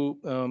recommend it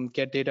to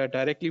get data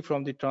directly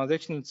from the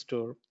transactional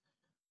store,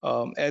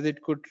 as it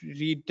could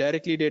read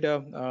directly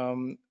data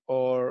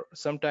or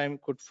sometimes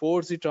could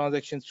force the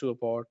transactions to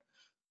abort.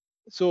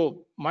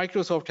 So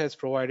Microsoft has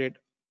provided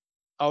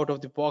out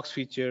of the box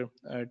feature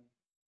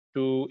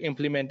to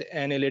implement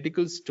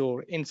analytical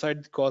store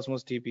inside the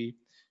Cosmos DB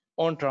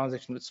on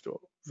transactional store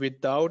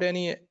without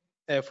any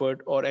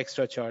effort or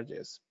extra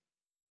charges.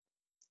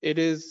 It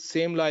is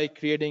same like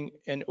creating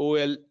an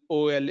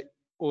OLAP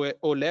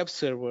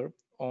server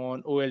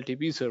on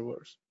OLTP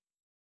servers.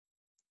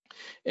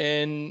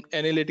 And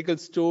analytical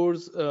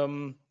stores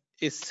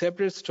is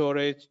separate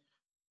storage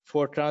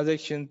for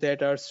transactions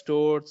that are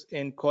stored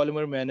in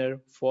columnar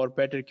manner for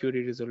better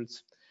query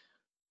results.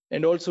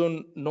 And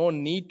also no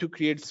need to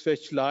create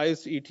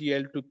specialized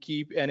ETL to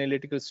keep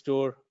analytical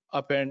store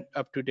up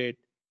to date.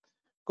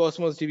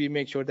 Cosmos DB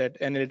makes sure that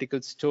analytical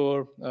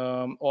store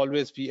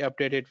always be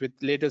updated with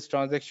latest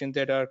transactions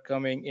that are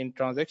coming in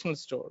transactional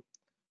store.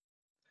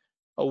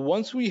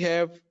 Once we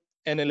have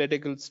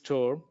analytical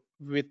store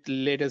with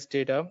latest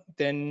data,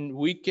 then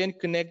we can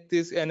connect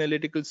this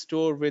analytical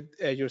store with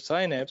Azure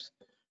Synapse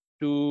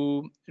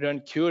to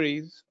run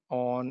queries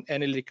on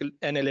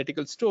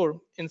analytical store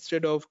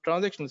instead of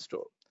transactional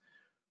store,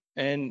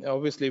 and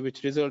obviously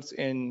which results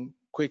in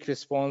quick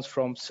response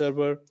from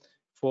server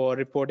for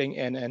reporting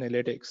and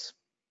analytics.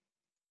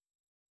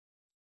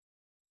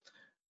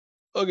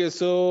 Okay,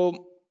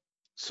 so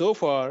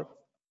far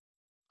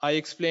I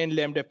explained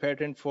Lambda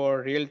pattern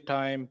for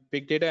real-time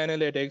big data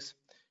analytics,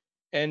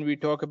 and we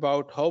talk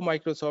about how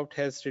Microsoft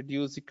has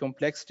reduced the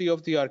complexity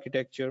of the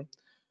architecture,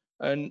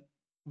 and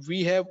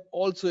we have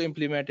also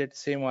implemented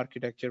same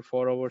architecture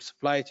for our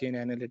supply chain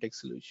analytics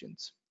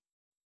solutions.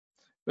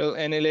 Well,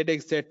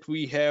 analytics that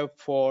we have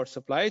for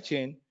supply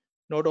chain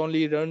not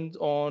only runs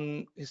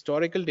on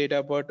historical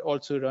data, but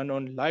also run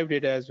on live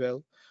data as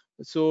well.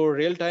 So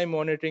real-time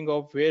monitoring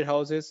of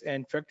warehouses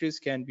and factories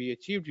can be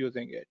achieved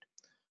using it.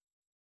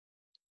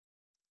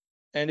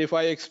 And if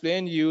I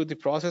explain you the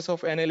process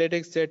of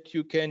analytics that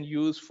you can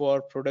use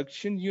for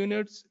production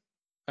units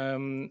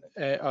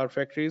or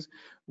factories,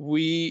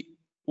 we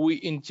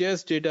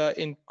ingest data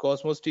in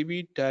Cosmos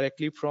DB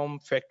directly from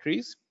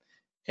factories,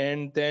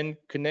 and then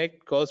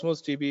connect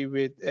Cosmos DB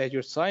with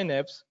Azure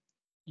Synapse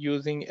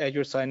using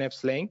Azure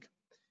Synapse link.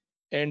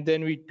 And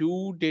then we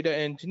do data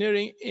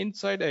engineering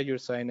inside Azure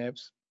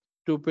Synapse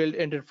to build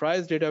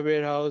enterprise data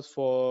warehouse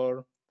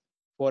for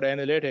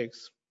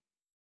analytics.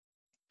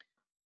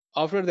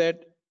 After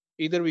that,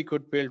 either we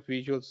could build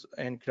visuals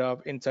and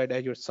graph inside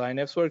Azure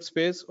Synapse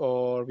workspace,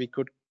 or we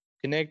could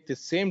connect the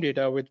same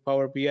data with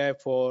Power BI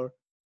for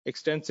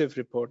extensive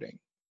reporting.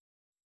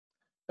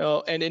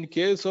 And in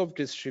case of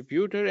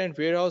distributor and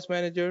warehouse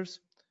managers,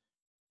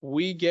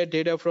 we get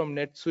data from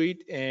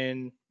NetSuite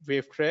and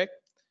WaveTrack,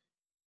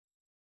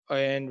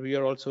 and we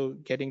are also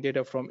getting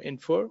data from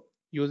Infor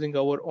using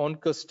our own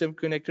custom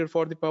connector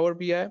for the Power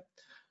BI.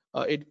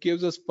 It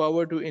gives us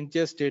power to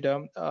ingest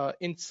data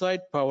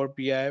inside Power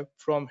BI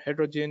from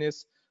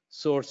heterogeneous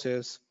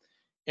sources,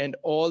 and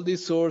all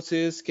these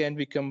sources can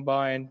be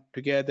combined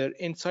together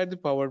inside the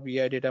Power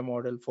BI data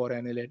model for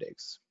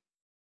analytics.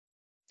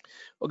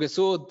 Okay,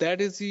 so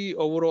that is the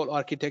overall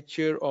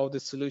architecture of the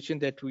solution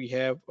that we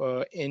have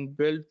in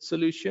built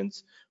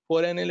solutions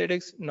for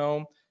analytics.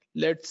 Now,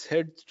 let's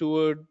head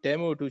to a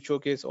demo to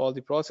showcase all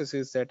the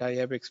processes that I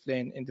have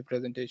explained in the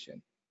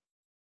presentation.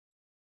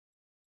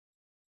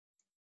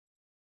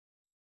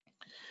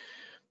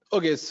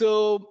 Okay,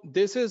 so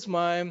this is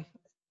my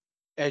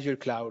Azure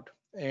cloud,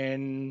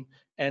 and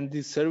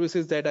the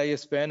services that I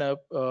span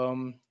up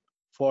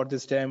for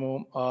this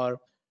demo are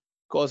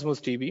Cosmos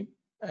DB,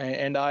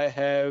 and I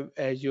have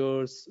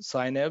Azure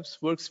Synapse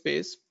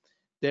workspace.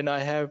 Then I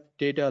have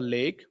Data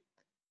Lake,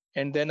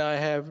 and then I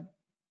have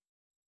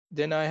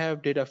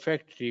Data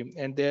Factory,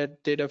 and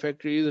that Data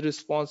Factory is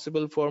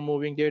responsible for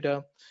moving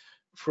data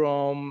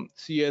from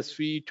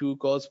CSV to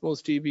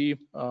Cosmos DB,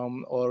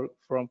 or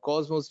from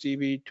Cosmos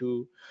DB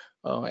to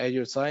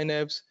Azure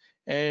Synapse.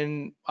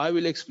 And I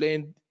will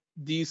explain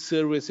these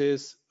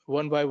services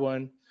one by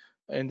one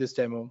in this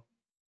demo.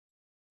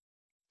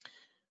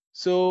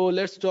 So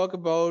let's talk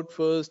about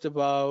first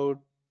about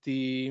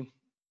the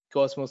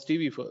Cosmos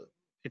DB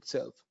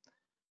itself.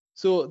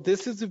 So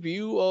this is the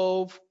view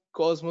of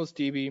Cosmos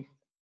DB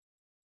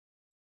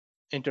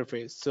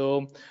interface.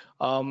 So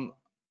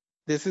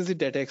this is the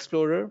data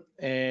explorer,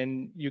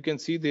 and you can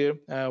see there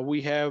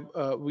we have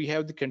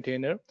the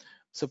container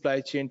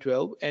supply chain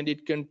 12, and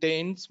it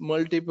contains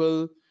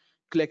multiple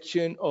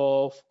collection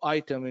of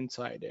item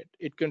inside it.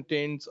 It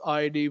contains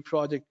ID,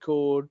 project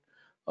code,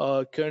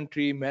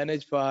 country,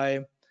 managed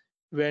by,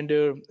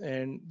 vendor,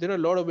 and there are a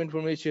lot of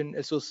information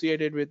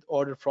associated with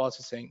order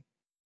processing.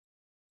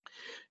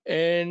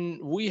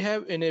 And we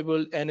have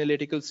enabled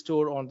analytical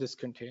store on this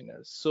container.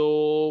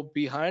 So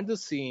behind the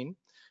scene,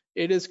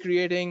 it is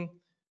creating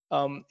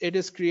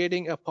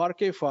a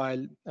Parquet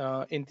file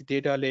in the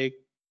data lake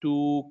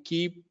to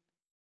keep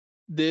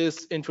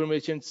this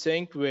information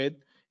synced with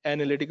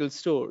analytical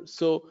store.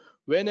 So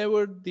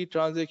whenever the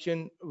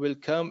transaction will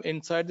come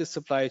inside the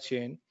supply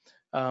chain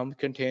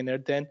container,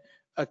 then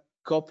a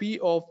copy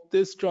of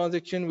this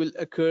transaction will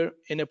occur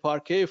in a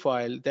Parquet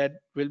file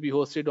that will be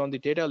hosted on the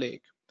data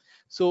lake.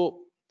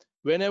 So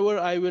whenever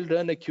I will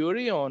run a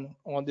query on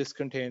this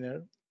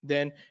container,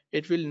 then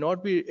it will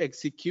not be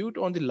execute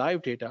on the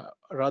live data.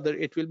 Rather,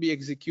 it will be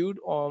execute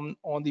on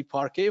the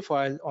Parquet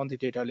file on the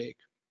data lake.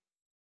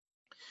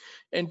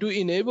 And to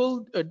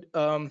enable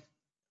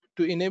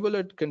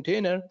a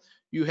container,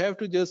 you have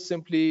to just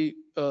simply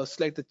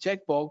select the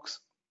checkbox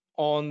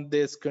on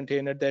this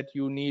container that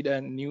you need a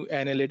new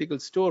analytical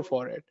store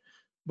for it.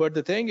 But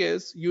the thing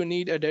is, you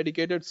need a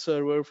dedicated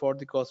server for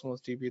the Cosmos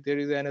DB. There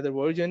is another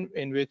version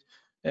in which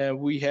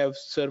we have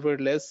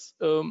serverless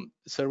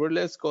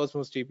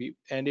Cosmos DB,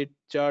 and it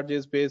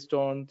charges based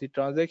on the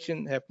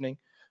transaction happening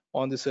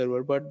on the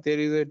server. But there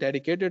is a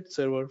dedicated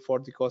server for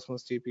the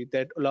Cosmos DB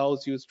that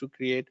allows you to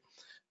create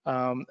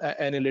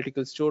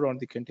analytical store on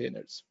the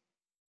containers.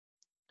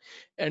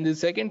 And the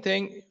second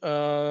thing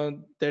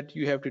that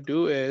you have to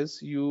do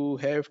is you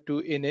have to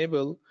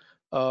enable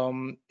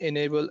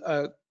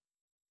a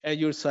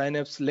Azure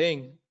Synapse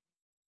link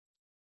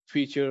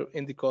feature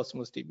in the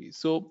Cosmos DB.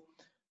 So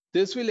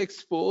this will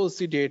expose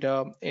the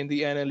data in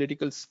the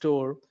analytical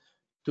store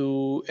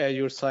to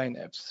Azure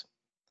Synapse.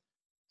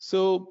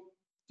 So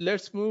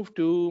let's move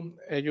to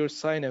Azure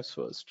Synapse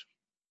first.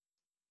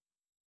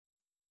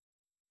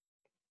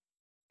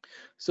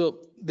 So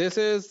this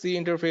is the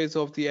interface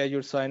of the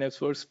Azure Synapse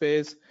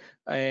workspace,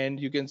 and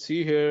you can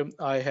see here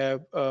I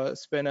have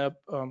spun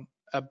up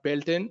a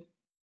built-in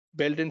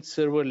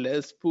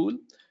serverless pool,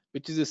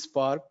 which is a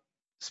Spark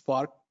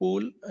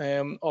pool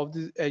of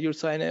the Azure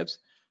Synapse.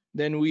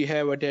 Then we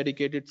have a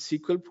dedicated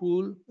SQL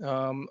pool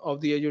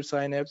of the Azure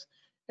Synapse,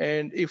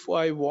 and if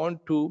I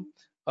want to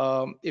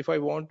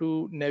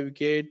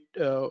navigate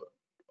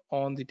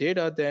on the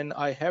data, then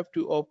I have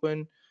to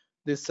open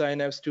this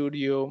Synapse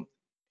Studio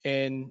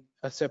in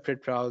a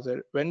separate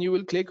browser. When you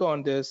will click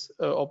on this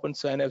open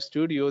Synapse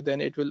Studio,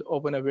 then it will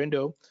open a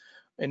window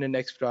in the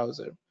next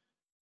browser.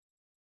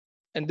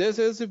 And this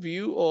is a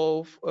view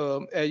of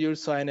Azure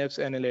Synapse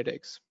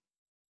Analytics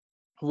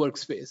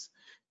workspace.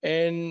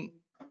 And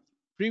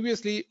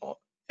previously,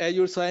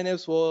 Azure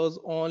Synapse was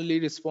only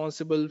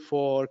responsible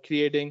for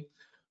creating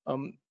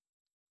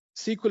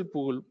SQL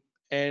pool,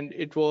 and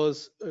it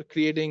was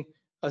creating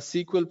a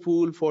SQL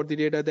pool for the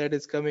data that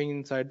is coming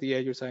inside the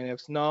Azure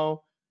Synapse.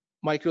 Now,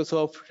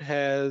 Microsoft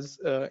has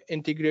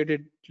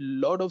integrated a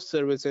lot of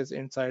services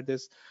inside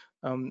this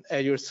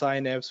Azure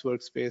Synapse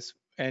workspace,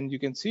 and you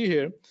can see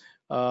here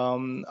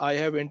I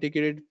have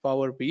integrated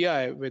Power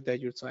BI with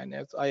Azure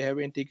Synapse. I have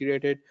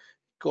integrated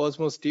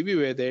Cosmos DB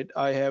with it.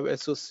 I have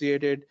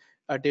associated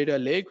a data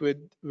lake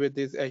with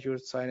this Azure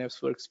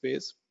Synapse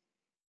workspace.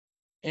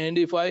 And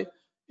if I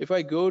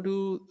go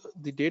to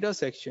the data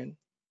section,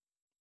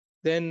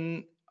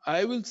 then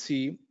I will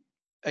see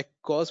a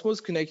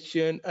Cosmos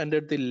connection under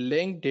the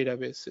linked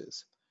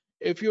databases.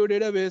 If your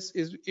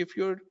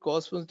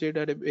Cosmos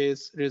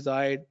database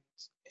resides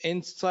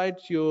inside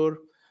your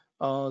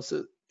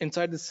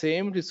inside the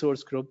same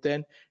resource group,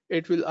 then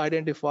it will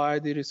identify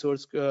the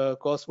resource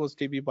Cosmos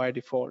DB by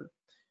default.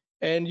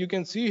 And you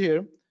can see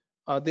here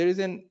there is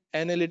an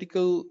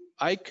analytical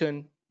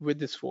icon with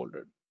this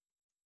folder.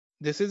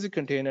 This is a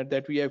container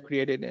that we have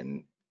created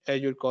in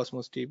Azure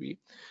Cosmos DB,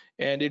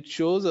 and it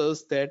shows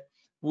us that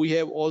we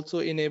have also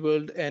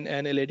enabled an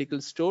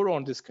analytical store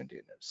on this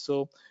container.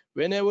 So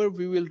whenever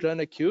we will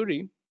run a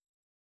query,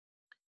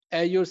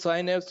 Azure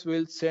Synapse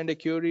will send a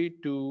query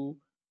to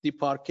the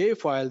Parquet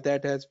file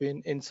that has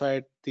been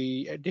inside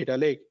the data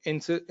lake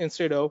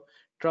instead of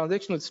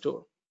transactional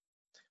store.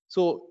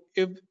 So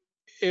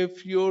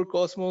if your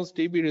Cosmos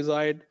DB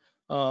reside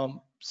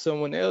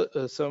somewhere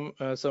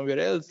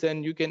else,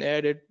 then you can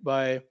add it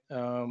by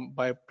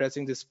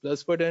pressing this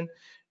plus button,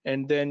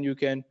 and then you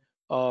can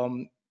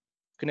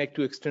connect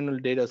to external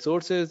data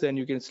sources. Then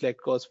you can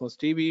select Cosmos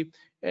DB,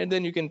 and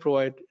then you can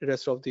provide the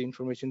rest of the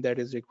information that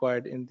is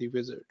required in the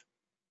wizard.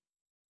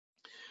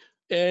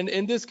 And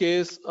in this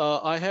case,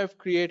 I have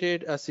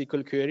created a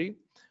SQL query.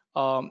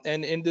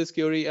 And in this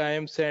query, I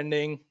am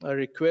sending a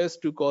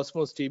request to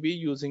Cosmos DB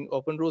using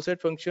openRowSet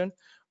function.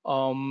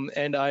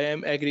 And I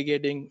am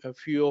aggregating a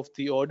few of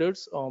the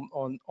orders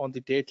on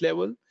the date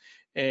level.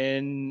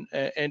 And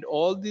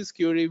all this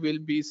query will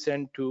be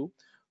sent to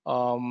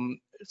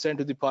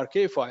the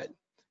Parquet file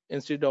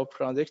instead of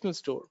transactional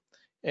store.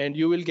 And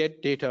you will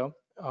get data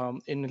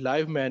in a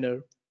live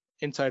manner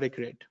inside a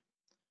grid.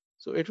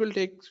 So it will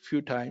take a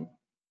few time,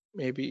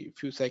 maybe a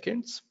few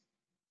seconds.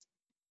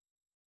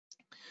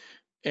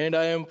 And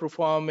I am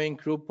performing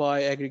group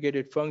by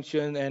aggregated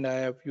function, and I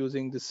am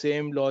using the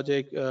same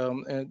logic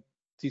and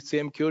the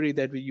same query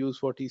that we use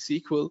for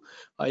T-SQL.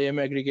 I am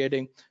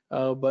aggregating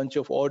a bunch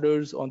of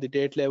orders on the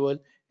date level,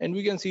 and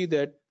we can see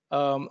that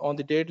on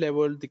the date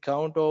level, the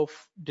count of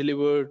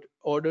delivered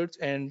orders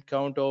and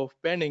count of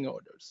pending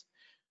orders.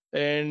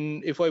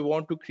 And if I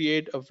want to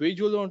create a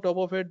visual on top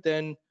of it,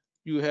 then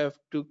you have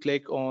to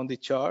click on the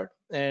chart,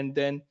 and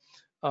then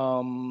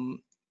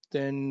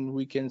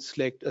we can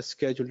select a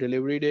scheduled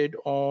delivery date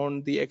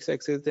on the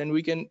x-axis. Then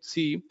we can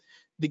see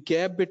the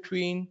gap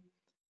between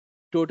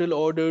total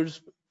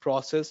orders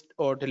processed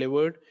or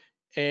delivered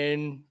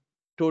and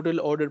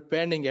total order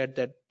pending at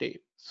that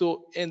date.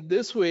 So in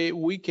this way,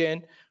 we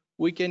can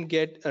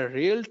get a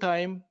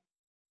real-time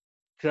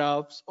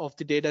graphs of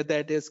the data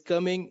that is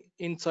coming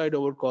inside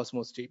our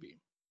Cosmos DB.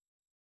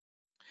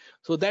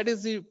 So that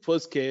is the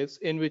first case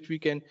in which we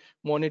can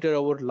monitor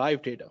our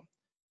live data.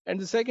 And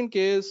the second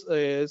case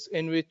is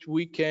in which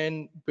we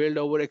can build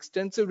our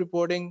extensive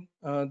reporting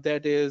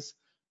that is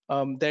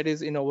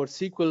in our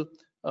SQL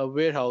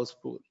warehouse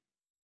pool.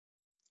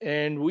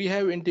 And we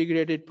have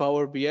integrated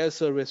Power BI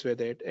service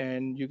with it.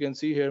 And you can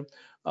see here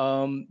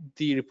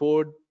the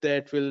report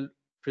that will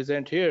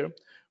present here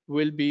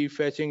will be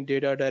fetching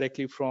data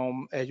directly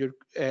from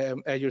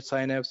Azure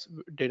Synapse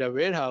data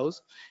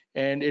warehouse,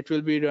 and it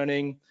will be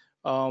running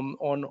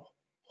on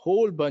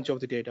whole bunch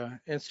of the data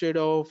instead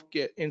of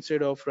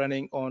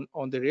running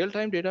on the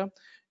real-time data.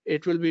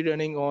 It will be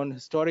running on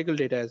historical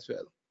data as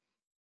well.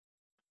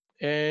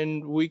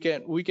 And we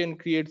can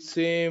create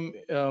same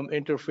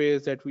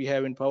interface that we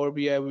have in Power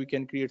BI. We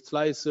can create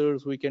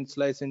slicers, we can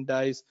slice and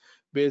dice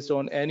based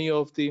on any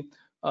of the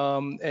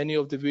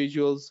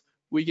visuals.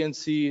 We can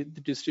see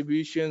the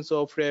distributions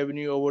of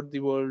revenue over the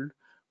world.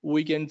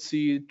 We can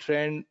see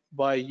trend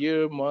by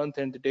year, month,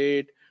 and the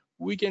date.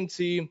 We can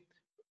see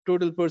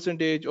total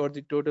percentage or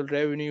the total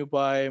revenue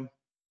by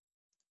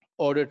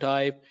order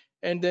type,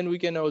 and then we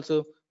can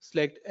also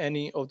select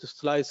any of the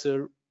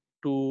slicer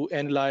to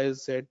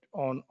analyze it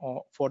on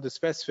for the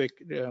specific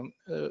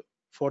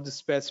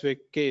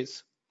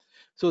case.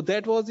 So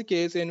that was the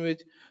case in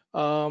which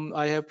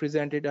I have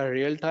presented a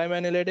real-time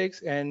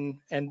analytics and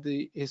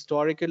the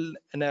historical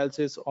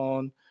analysis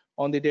on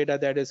the data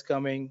that is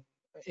coming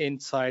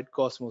inside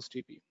Cosmos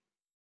DB.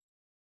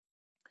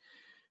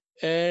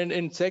 And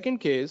in second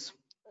case,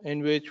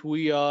 in which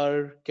we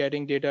are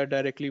getting data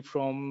directly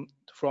from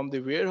the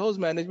warehouse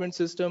management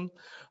system,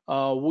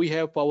 we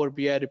have Power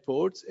BI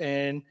reports,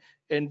 and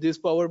these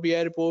Power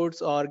BI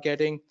reports are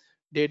getting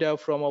data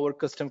from our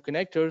custom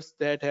connectors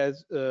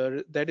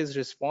that is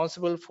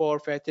responsible for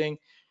fetching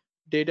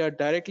data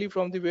directly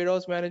from the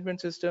warehouse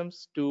management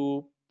systems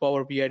to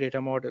Power BI data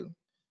model.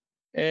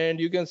 And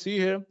you can see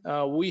here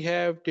we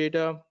have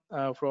data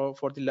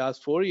for the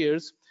last 4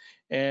 years,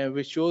 and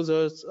which shows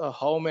us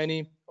how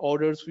many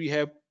orders we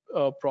have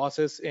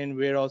processed in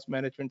warehouse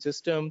management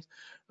systems,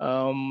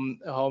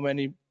 how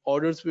many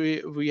orders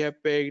we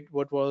have paid,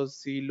 what was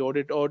the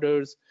loaded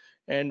orders,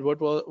 and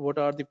what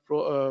are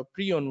the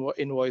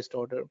pre-invoiced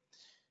order.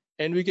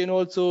 And we can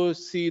also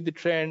see the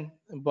trend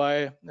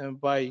by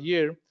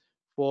year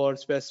for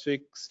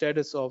specific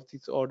status of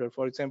this order.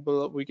 For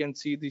example, we can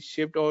see the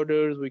shipped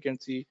orders, we can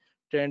see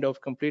trend of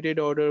completed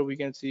order, we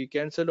can see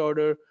canceled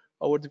order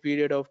over the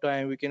period of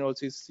time, we can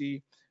also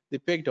see the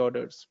picked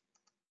orders.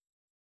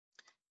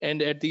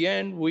 And at the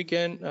end, we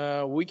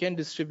can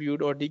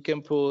distribute or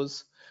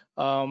decompose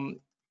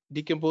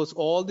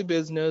all the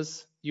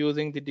business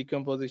using the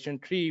decomposition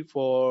tree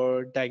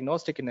for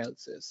diagnostic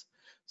analysis.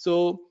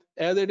 So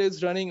as it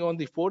is running on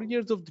the 4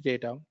 years of the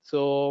data,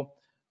 so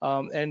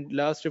and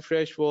last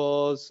refresh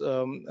was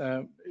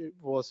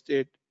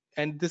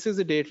and this is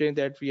the date range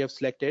that we have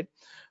selected.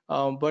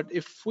 But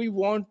if we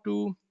want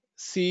to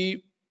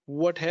see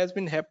what has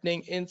been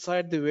happening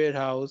inside the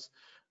warehouse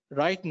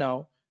right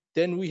now,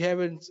 then we have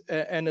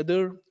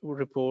another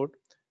report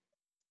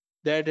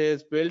that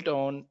is built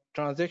on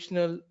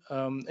transactional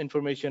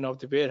information of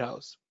the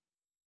warehouse.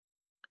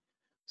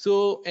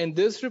 So in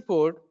this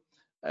report,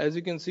 as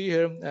you can see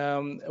here,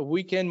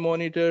 we can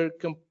monitor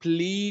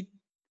complete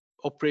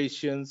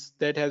operations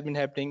that has been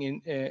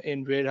happening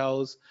in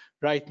warehouse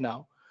right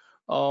now.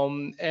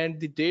 And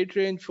the date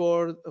range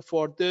for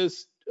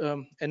this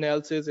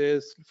analysis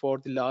is for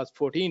the last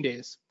 14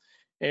 days.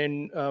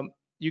 And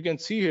you can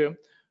see here,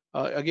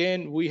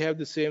 again, we have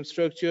the same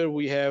structure.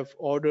 We have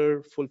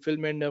order,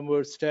 fulfillment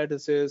number,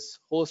 statuses,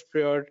 host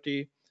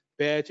priority,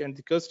 batch, and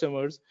the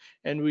customers.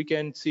 And we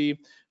can see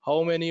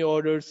how many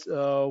orders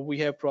we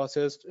have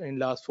processed in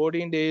last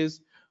 14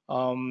 days,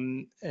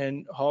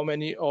 and how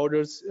many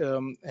orders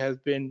has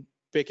been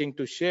picking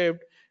to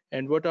shipped,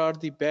 and what are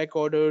the back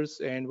orders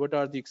and what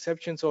are the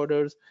exceptions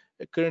orders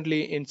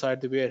currently inside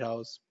the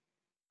warehouse.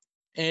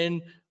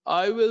 And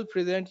I will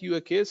present you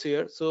a case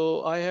here.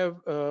 So I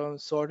have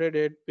sorted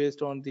it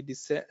based on the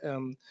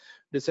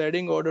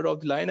deciding order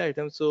of the line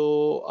item.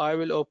 So I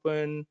will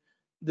open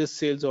this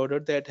sales order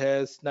that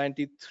has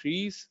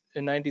 93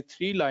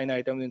 line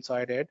items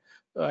inside it.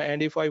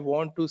 And if I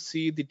want to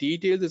see the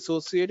details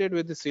associated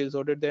with the sales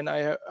order, then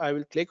I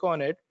will click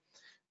on it.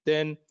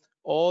 Then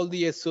all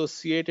the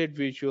associated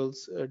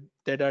visuals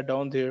that are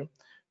down there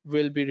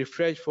will be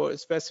refreshed for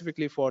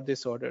specifically for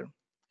this order.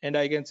 And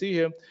I can see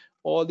here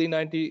all the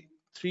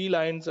 93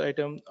 lines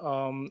item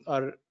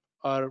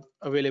are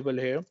available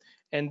here,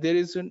 and there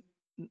isn't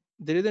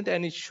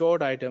any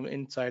short item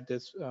inside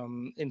this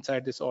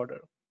order.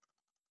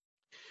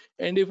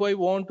 And if I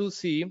want to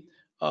see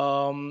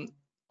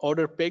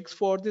order picks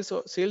for this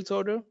sales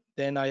order,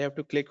 then I have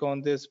to click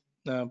on this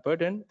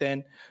button.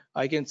 Then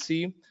I can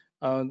see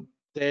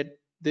that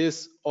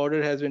this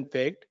order has been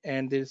picked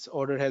and this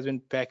order has been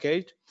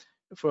packaged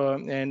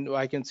and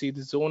I can see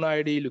the zone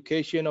ID,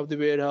 location of the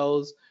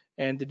warehouse,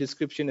 and the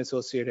description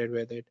associated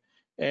with it.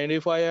 And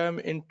if I am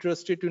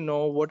interested to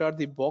know what are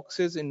the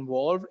boxes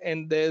involved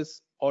in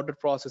this order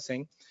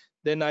processing,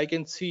 then I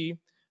can see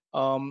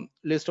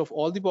list of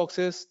all the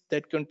boxes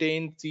that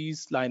contain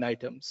these line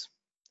items.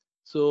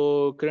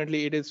 So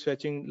currently it is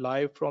fetching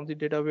live from the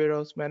data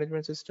warehouse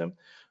management system.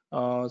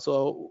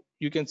 So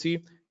you can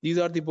see these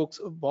are the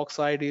box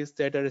IDs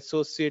that are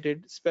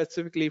associated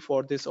specifically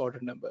for this order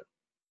number.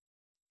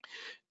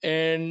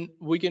 And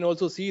we can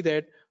also see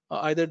that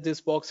either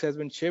this box has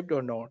been shipped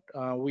or not.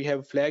 We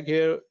have flag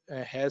here,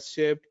 has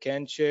shipped,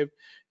 can ship,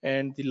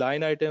 and the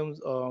line items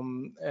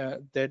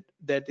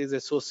that is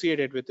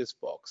associated with this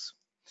box.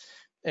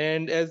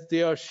 And as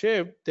they are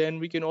shipped, then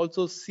we can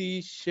also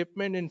see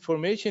shipment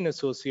information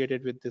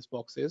associated with these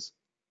boxes.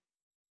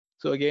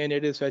 So again,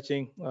 it is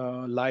fetching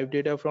live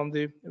data from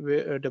the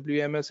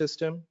WMS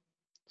system.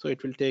 So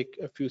it will take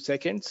a few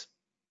seconds.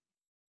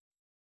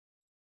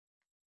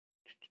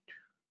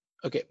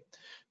 Okay,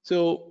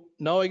 so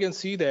now I can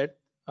see that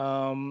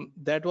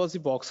that was the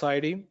box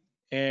ID,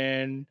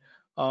 and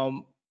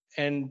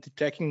the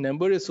tracking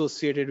number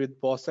associated with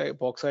box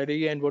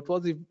ID, and what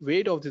was the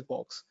weight of this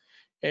box,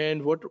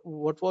 and what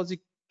was the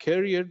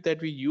carrier that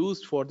we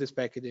used for this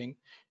packaging.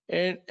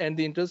 And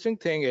the interesting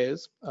thing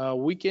is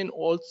we can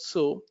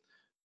also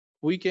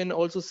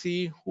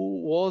see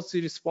who was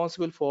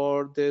responsible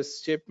for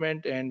this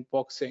shipment and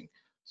boxing.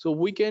 So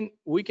we can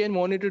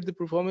monitor the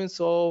performance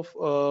of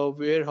a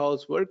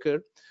warehouse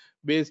worker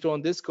based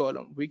on this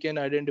column. We can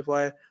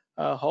identify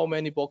how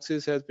many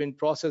boxes has been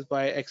processed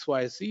by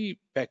XYZ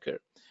packer,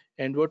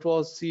 and what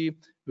was the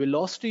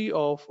velocity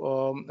of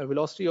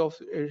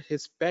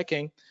his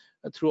packing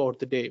throughout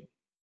the day.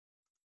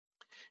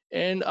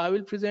 And I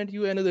will present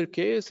you another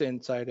case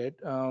inside it,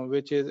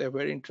 which is a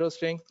very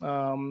interesting.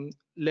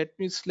 Let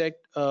me select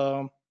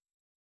a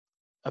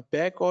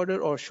back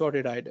order or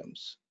shorted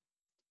items.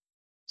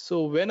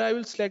 So when I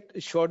will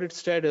select shorted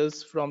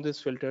status from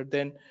this filter,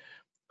 then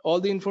all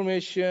the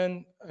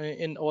information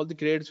in all the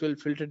grades will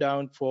filter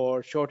down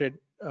for shorted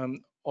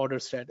order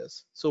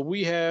status. So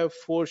we have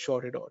 4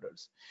 shorted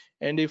orders,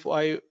 and if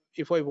I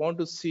want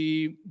to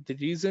see the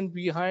reason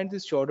behind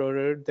this short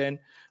order, then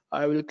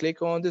I will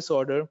click on this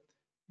order.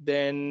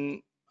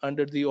 Then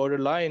under the order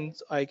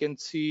lines, I can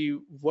see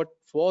what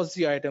was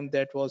the item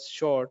that was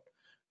short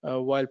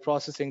while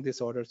processing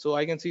this order. So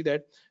I can see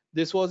that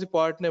this was the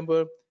part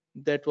number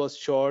that was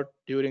short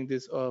during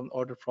this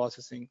order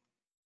processing,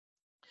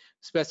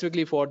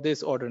 specifically for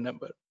this order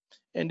number.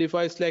 And if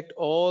I select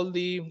all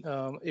the,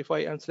 if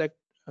I unselect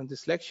the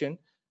selection,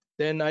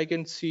 then I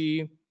can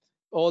see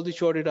all the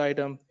shorted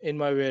item in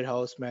my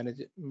warehouse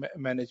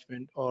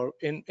management, or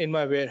in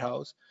my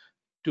warehouse.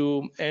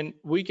 And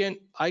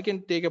I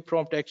can take a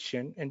prompt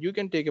action, and you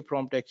can take a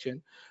prompt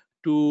action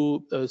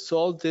to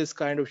solve this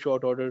kind of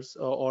short orders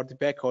or the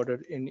back order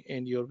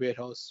in your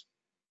warehouse.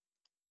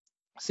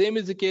 Same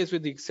is the case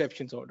with the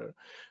exceptions order.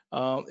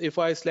 If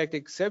I select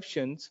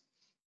exceptions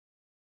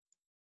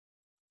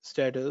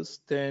status,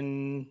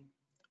 then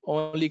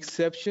only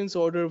exceptions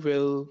order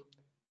will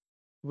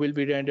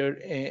be rendered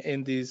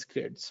in these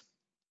grids.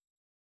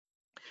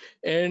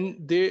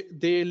 And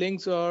the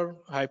links are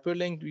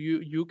hyperlinked.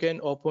 You can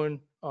open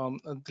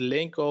the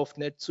link of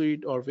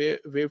NetSuite or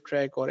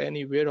WaveTrack or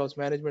any warehouse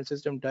management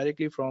system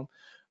directly from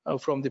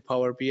the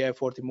Power BI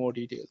for the more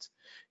details.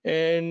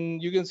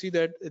 And you can see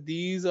that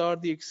these are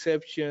the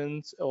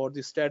exceptions or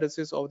the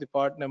statuses of the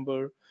part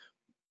number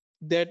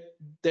that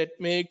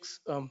makes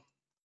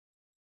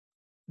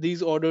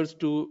these orders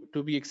to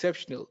be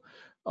exceptional,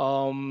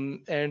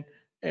 and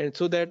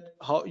so that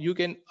how you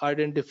can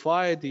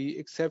identify the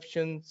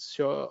exceptions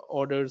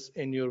orders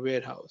in your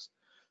warehouse.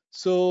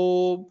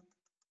 So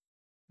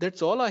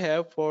that's all I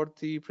have for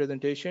the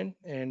presentation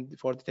and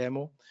for the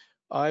demo.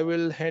 I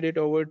will hand it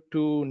over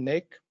to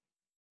Nick.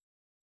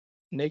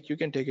 Nick, you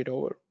can take it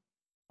over.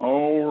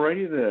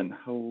 Alrighty then.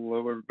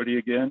 Hello, everybody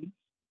again.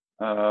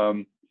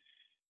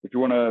 If you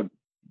want to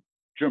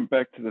jump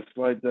back to the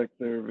slide deck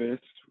there, Vis,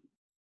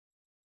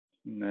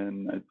 and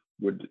then I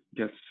would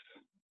guess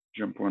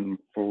jump one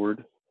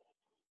forward.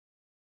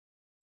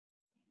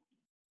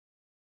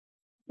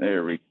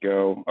 There we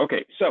go.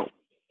 Okay, so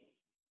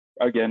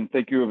again,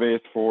 thank you,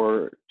 Aves,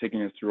 for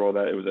taking us through all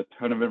that. It was a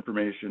ton of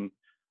information.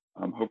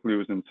 Hopefully it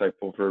was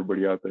insightful for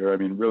everybody out there. I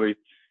mean, really,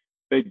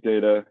 big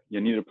data, you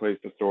need a place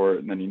to store it,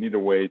 and then you need a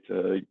way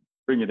to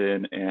bring it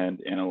in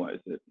and analyze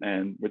it.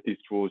 And with these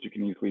tools, you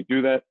can easily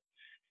do that.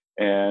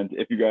 And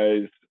if you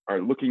guys are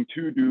looking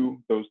to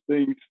do those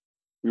things,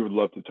 we would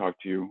love to talk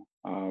to you.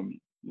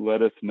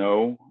 Let us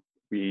know.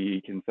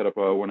 We can set up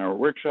a 1-hour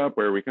workshop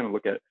where we kind of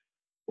look at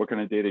what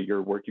kind of data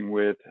you're working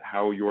with,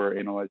 how you're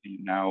analyzing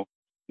it now,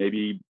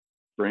 maybe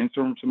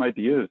brainstorm some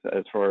ideas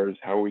as far as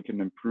how we can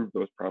improve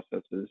those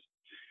processes.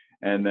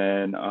 And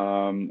then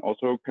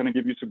also kind of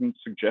give you some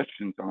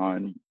suggestions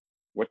on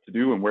what to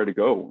do and where to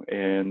go.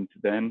 And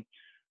then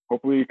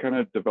hopefully kind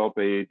of develop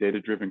a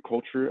data-driven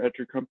culture at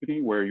your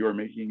company where you're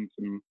making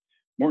some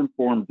more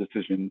informed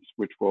decisions,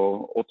 which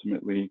will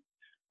ultimately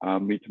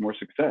lead to more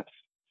success.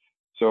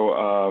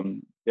 So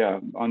yeah,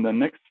 on the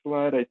next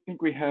slide, I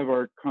think we have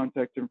our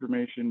contact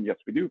information. Yes,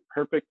 we do.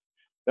 Perfect.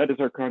 That is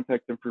our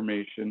contact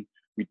information.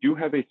 We do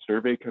have a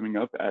survey coming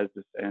up as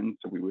this ends,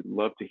 so we would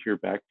love to hear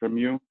back from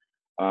you.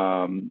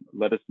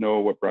 Let us know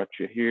what brought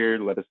you here.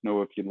 Let us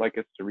know if you'd like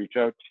us to reach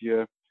out to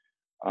you.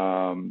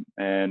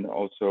 And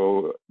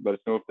also let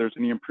us know if there's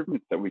any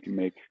improvements that we can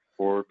make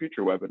for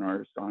future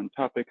webinars on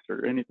topics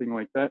or anything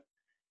like that.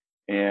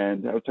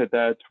 And outside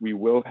that, we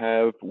will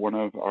have one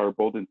of our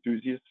bold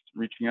enthusiasts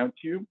reaching out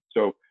to you.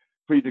 So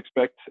please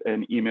expect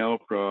an email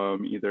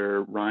from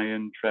either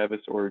Ryan,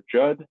 Travis, or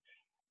Judd.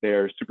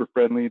 They're super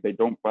friendly. They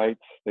don't bite.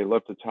 They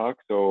love to talk.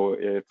 So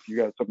if you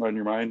got something on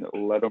your mind,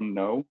 let them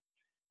know.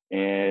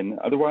 And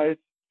otherwise,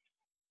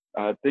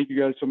 thank you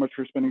guys so much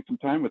for spending some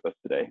time with us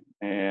today.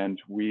 And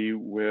we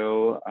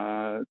will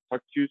talk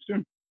to you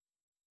soon.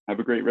 Have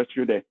a great rest of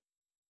your day.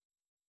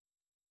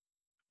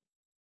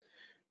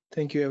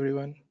 Thank you,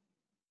 everyone.